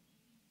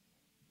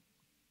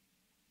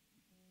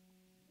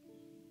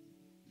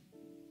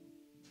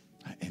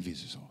 I envy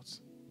his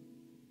results.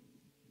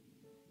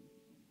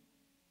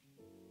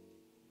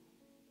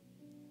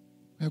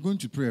 We are going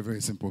to pray a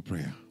very simple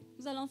prayer.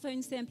 Nous allons faire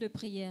une simple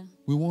prière.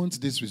 We want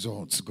these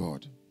results,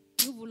 God.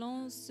 Nous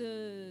voulons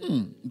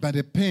But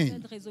the pain,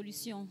 cette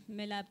résolution.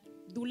 Mais la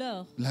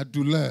douleur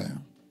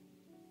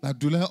la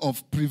douleur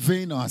of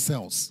prevailing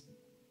ourselves,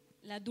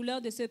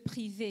 de se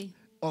priver,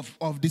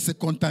 of de se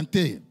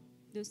contenter.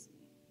 de,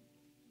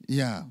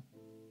 Yeah,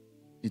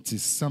 it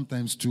is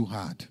sometimes too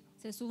hard.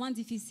 c'est souvent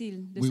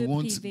difficile de We se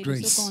want priver, de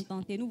grace. se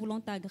contenter. Nous voulons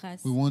ta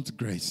grâce. We want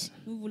grace.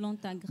 Nous voulons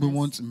ta grâce. We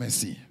want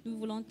mercy. Nous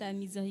voulons ta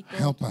miséricorde.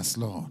 Help us,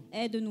 Lord.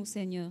 Aide-nous,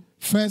 Seigneur.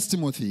 1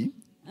 Timothy,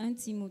 1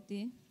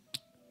 Timothée,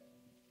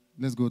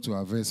 let's go to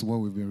our verse, what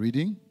we've been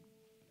reading.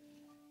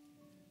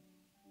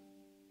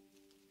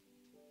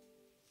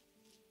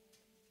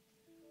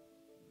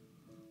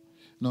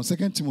 No,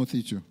 2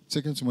 Timothy 2.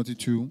 2 Timothy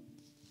 2.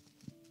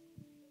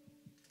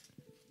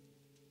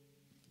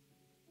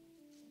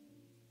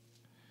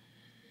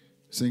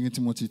 Second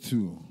Timothy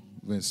 2,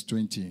 verse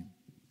 20.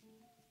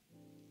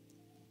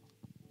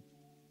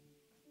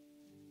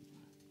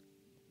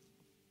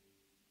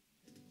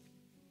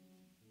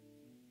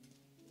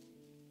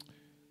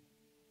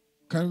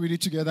 Can we read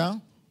it together?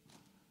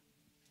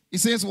 It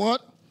says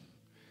what?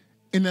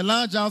 In a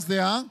large house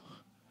there are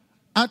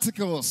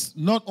articles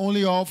not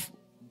only of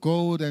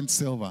gold and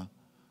silver,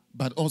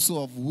 but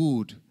also of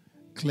wood,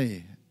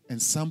 clay,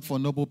 and some for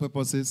noble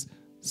purposes,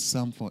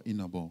 some for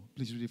ignoble.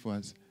 Please read it for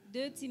us.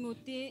 2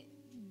 Timothée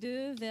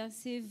 2,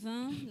 verset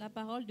 20, la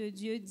parole de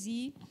Dieu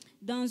dit,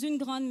 dans une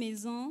grande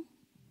maison,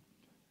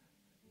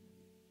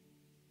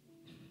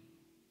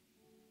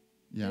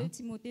 Yeah. 2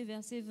 Timothée,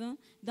 verset 20,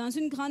 dans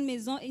une grande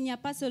maison, il n'y a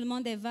pas seulement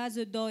des vases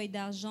d'or et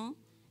d'argent,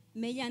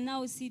 mais il y en a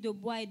aussi de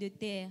bois et de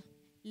terre.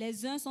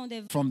 Les uns sont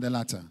des From the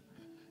latter,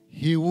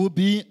 he will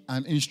be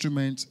an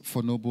instrument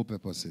for noble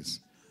purposes,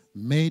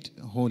 made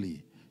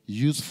holy,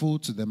 useful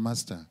to the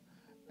master,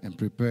 and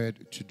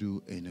prepared to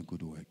do any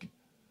good work.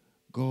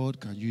 God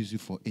can use you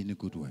for any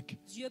good work.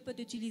 Dieu peut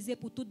t'utiliser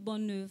pour toute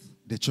bonne œuvre.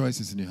 The choice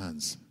is in your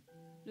hands.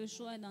 Le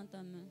choix est dans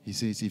ta main. He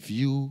says, if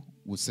you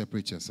will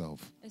separate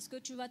yourself, Est-ce que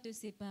tu vas te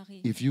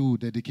séparer? if you will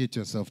dedicate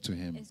yourself to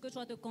him. Est-ce que tu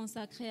vas te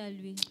consacrer à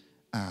lui?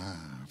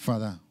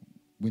 Father,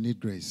 we need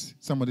grace.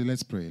 Somebody,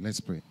 let's pray. Let's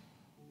pray.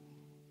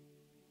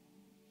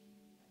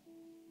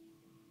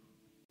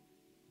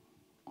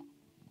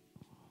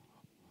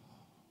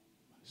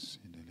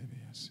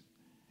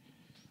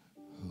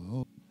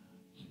 Oh.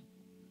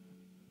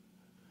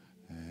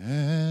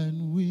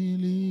 And we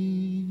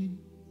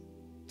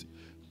lift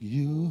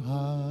you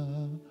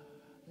high,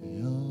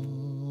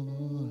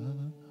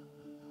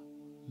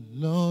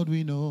 Lord,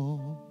 we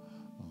know.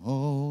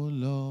 Oh,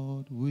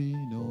 Lord, we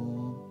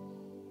know.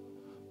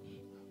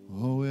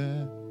 Oh,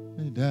 yeah,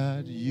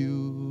 that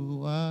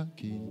you are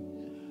King.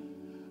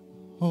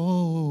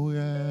 Oh,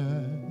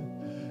 yeah,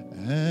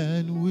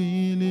 and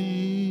we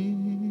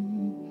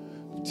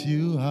lift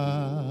you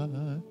high.